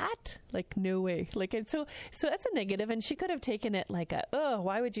 that? Like, no way. Like, and so that's a negative, and she could have taken it like oh,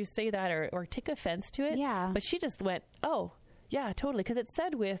 why would you say that, or take offense to it? Yeah. But she just went, oh, yeah, totally. Because it's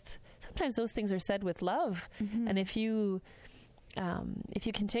said with, sometimes those things are said with love. Mm-hmm. And if you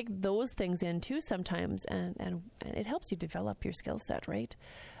can take those things in too sometimes, and it helps you develop your skill set, right?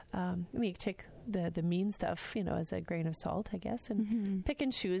 I mean, you take the mean stuff, you know, as a grain of salt, I guess, and pick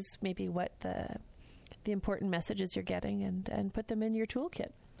and choose maybe what the important messages you're getting, and put them in your toolkit.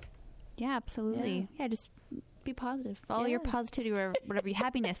 Yeah, absolutely. Yeah, just be positive. Follow your positivity, or whatever your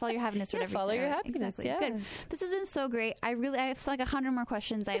happiness. Follow your happiness, whatever. Follow your happiness. Exactly. Yeah. Good. This has been so great. I have like 100 more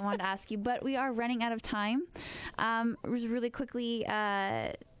questions I wanted to ask you, but we are running out of time. Really quickly,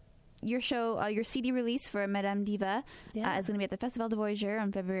 your show, your CD release for Madame Diva is going to be at the Festival de Voyageur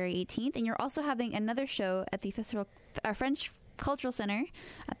on February 18th, and you're also having another show at the French Cultural Center.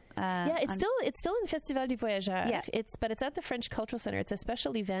 It's still in Festival du Voyageur. Yeah. But it's at the French Cultural Center. It's a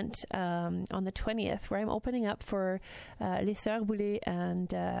special event on the 20th where I'm opening up for Les Sœurs Boulay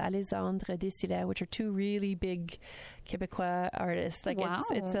and Alexandre Desilaire, which are two really big Quebecois artists. Like, wow.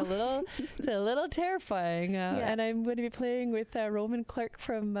 it's a little terrifying. And I'm going to be playing with Roman Clark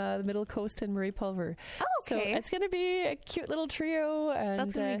from the Middle Coast and Marie Pulver. Oh, okay. So it's going to be a cute little trio. And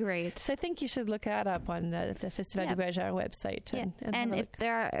that's going to be great. So I think you should look that up on the Festival du Voyageur website. And if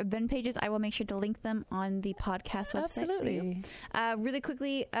there are event pages, I will make sure to link them on the podcast website. Absolutely. Really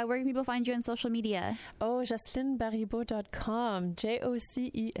quickly, where can people find you on social media? Oh, JocelyneBaribeau.com.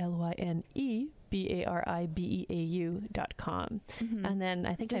 JocelyneBaribeau.com. And then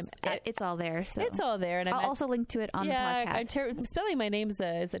I think it's all there. So it's all there. And I'll also link to it on the podcast. Spelling my name's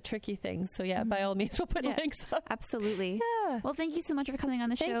is a tricky thing. So by all means, we'll put links up. Absolutely. Yeah. Well, thank you so much for coming on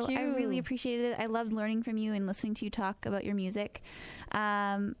the show. You. I really appreciated it. I loved learning from you and listening to you talk about your music.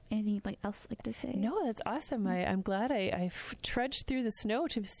 Anything you'd else like to say? No, that's awesome. I'm glad I trudged through the snow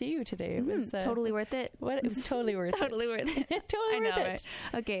to see you today. It was totally worth it. It was totally worth it. Totally worth it. Totally worth it. Right?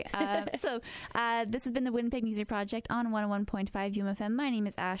 Okay. So this has been the Winnipeg Music Project on 101.5 UMFM. My name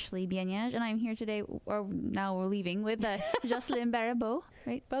is Ashley Bianyage, and I'm here today, or now we're leaving, with Jocelyne Baribeau.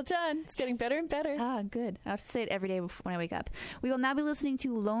 Right? Well done. It's getting better and better. Ah, good. I have to say it every day when I wake up. We will now be listening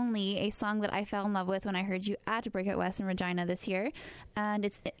to Lonely, a song that I fell in love with when I heard you at Breakout West in Regina this year. And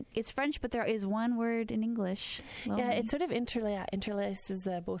it's French, but there is one word in English. Lonely. Yeah, it sort of interlaces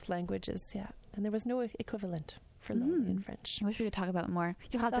both languages, And there was no equivalent for lonely in French. I wish we could talk about it more.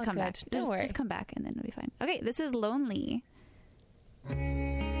 You'll have to come back. Don't worry. Just come back and then it'll be fine. Okay, this is Lonely.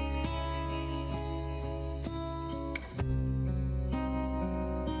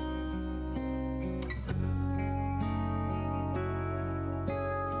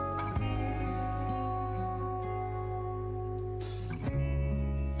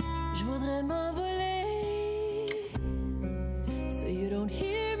 Je voudrais m'envoler, so you don't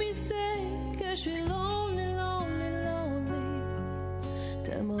hear me say que je suis lonely, lonely, lonely,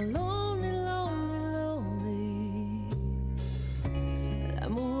 tellement lonely, lonely, lonely.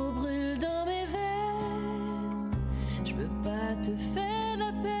 L'amour brûle dans mes veines, je peux pas te faire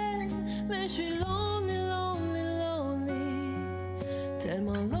la peine, mais je suis lonely, lonely, lonely,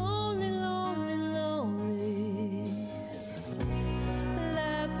 tellement lonely, lonely, lonely.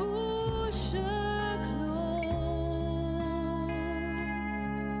 La bouche close,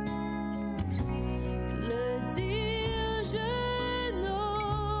 le dire je n'ose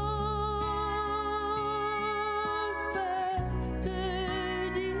pas te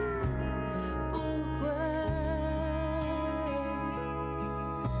dire pourquoi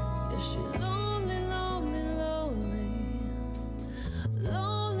que je suis lonely, lonely, lonely,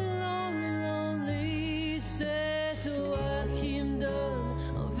 lonely, lonely, lonely. C'est toi qui me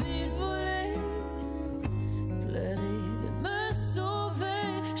donne envie de voler, pleurer, de me sauver.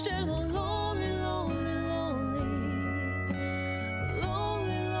 J'suis tellement lonely, lonely, lonely,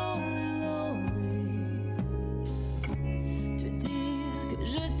 lonely, lonely, lonely. Te dire que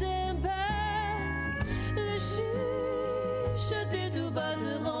je t'aime pas, le chuchoter tout bas,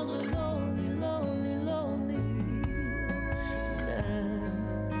 te rendre lonely, lonely, lonely.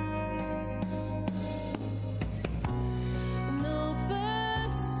 Non, pas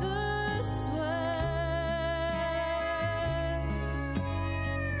ce soir.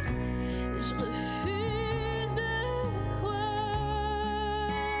 Je refuse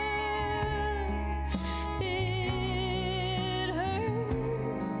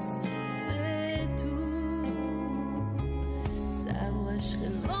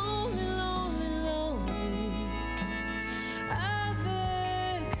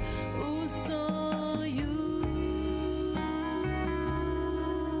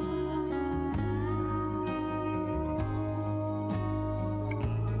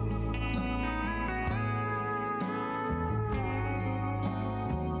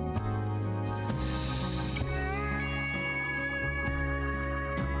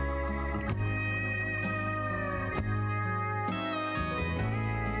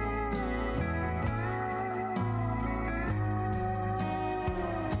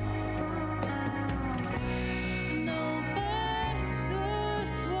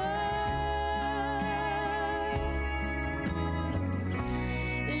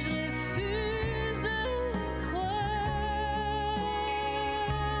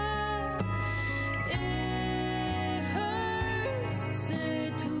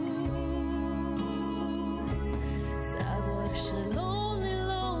Savoir que je serais lonely,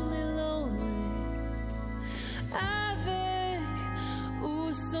 lonely, lonely, avec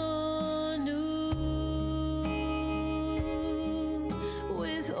ou sans nous,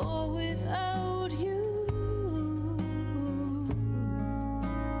 with or without you.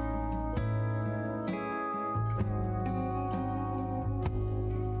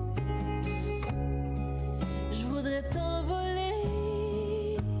 Je voudrais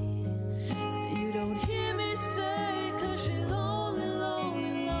t'envoler, so you don't hear me say que je suis lonely,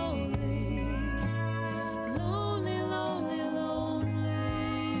 lonely, lonely, lonely, lonely, lonely.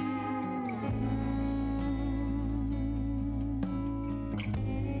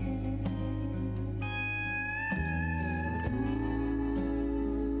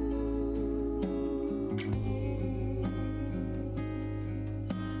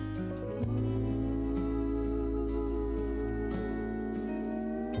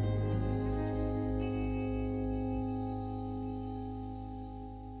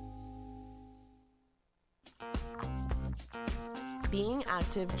 Being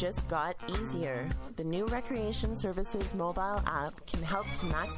active just got easier. The new Recreation Services mobile app can help to maximize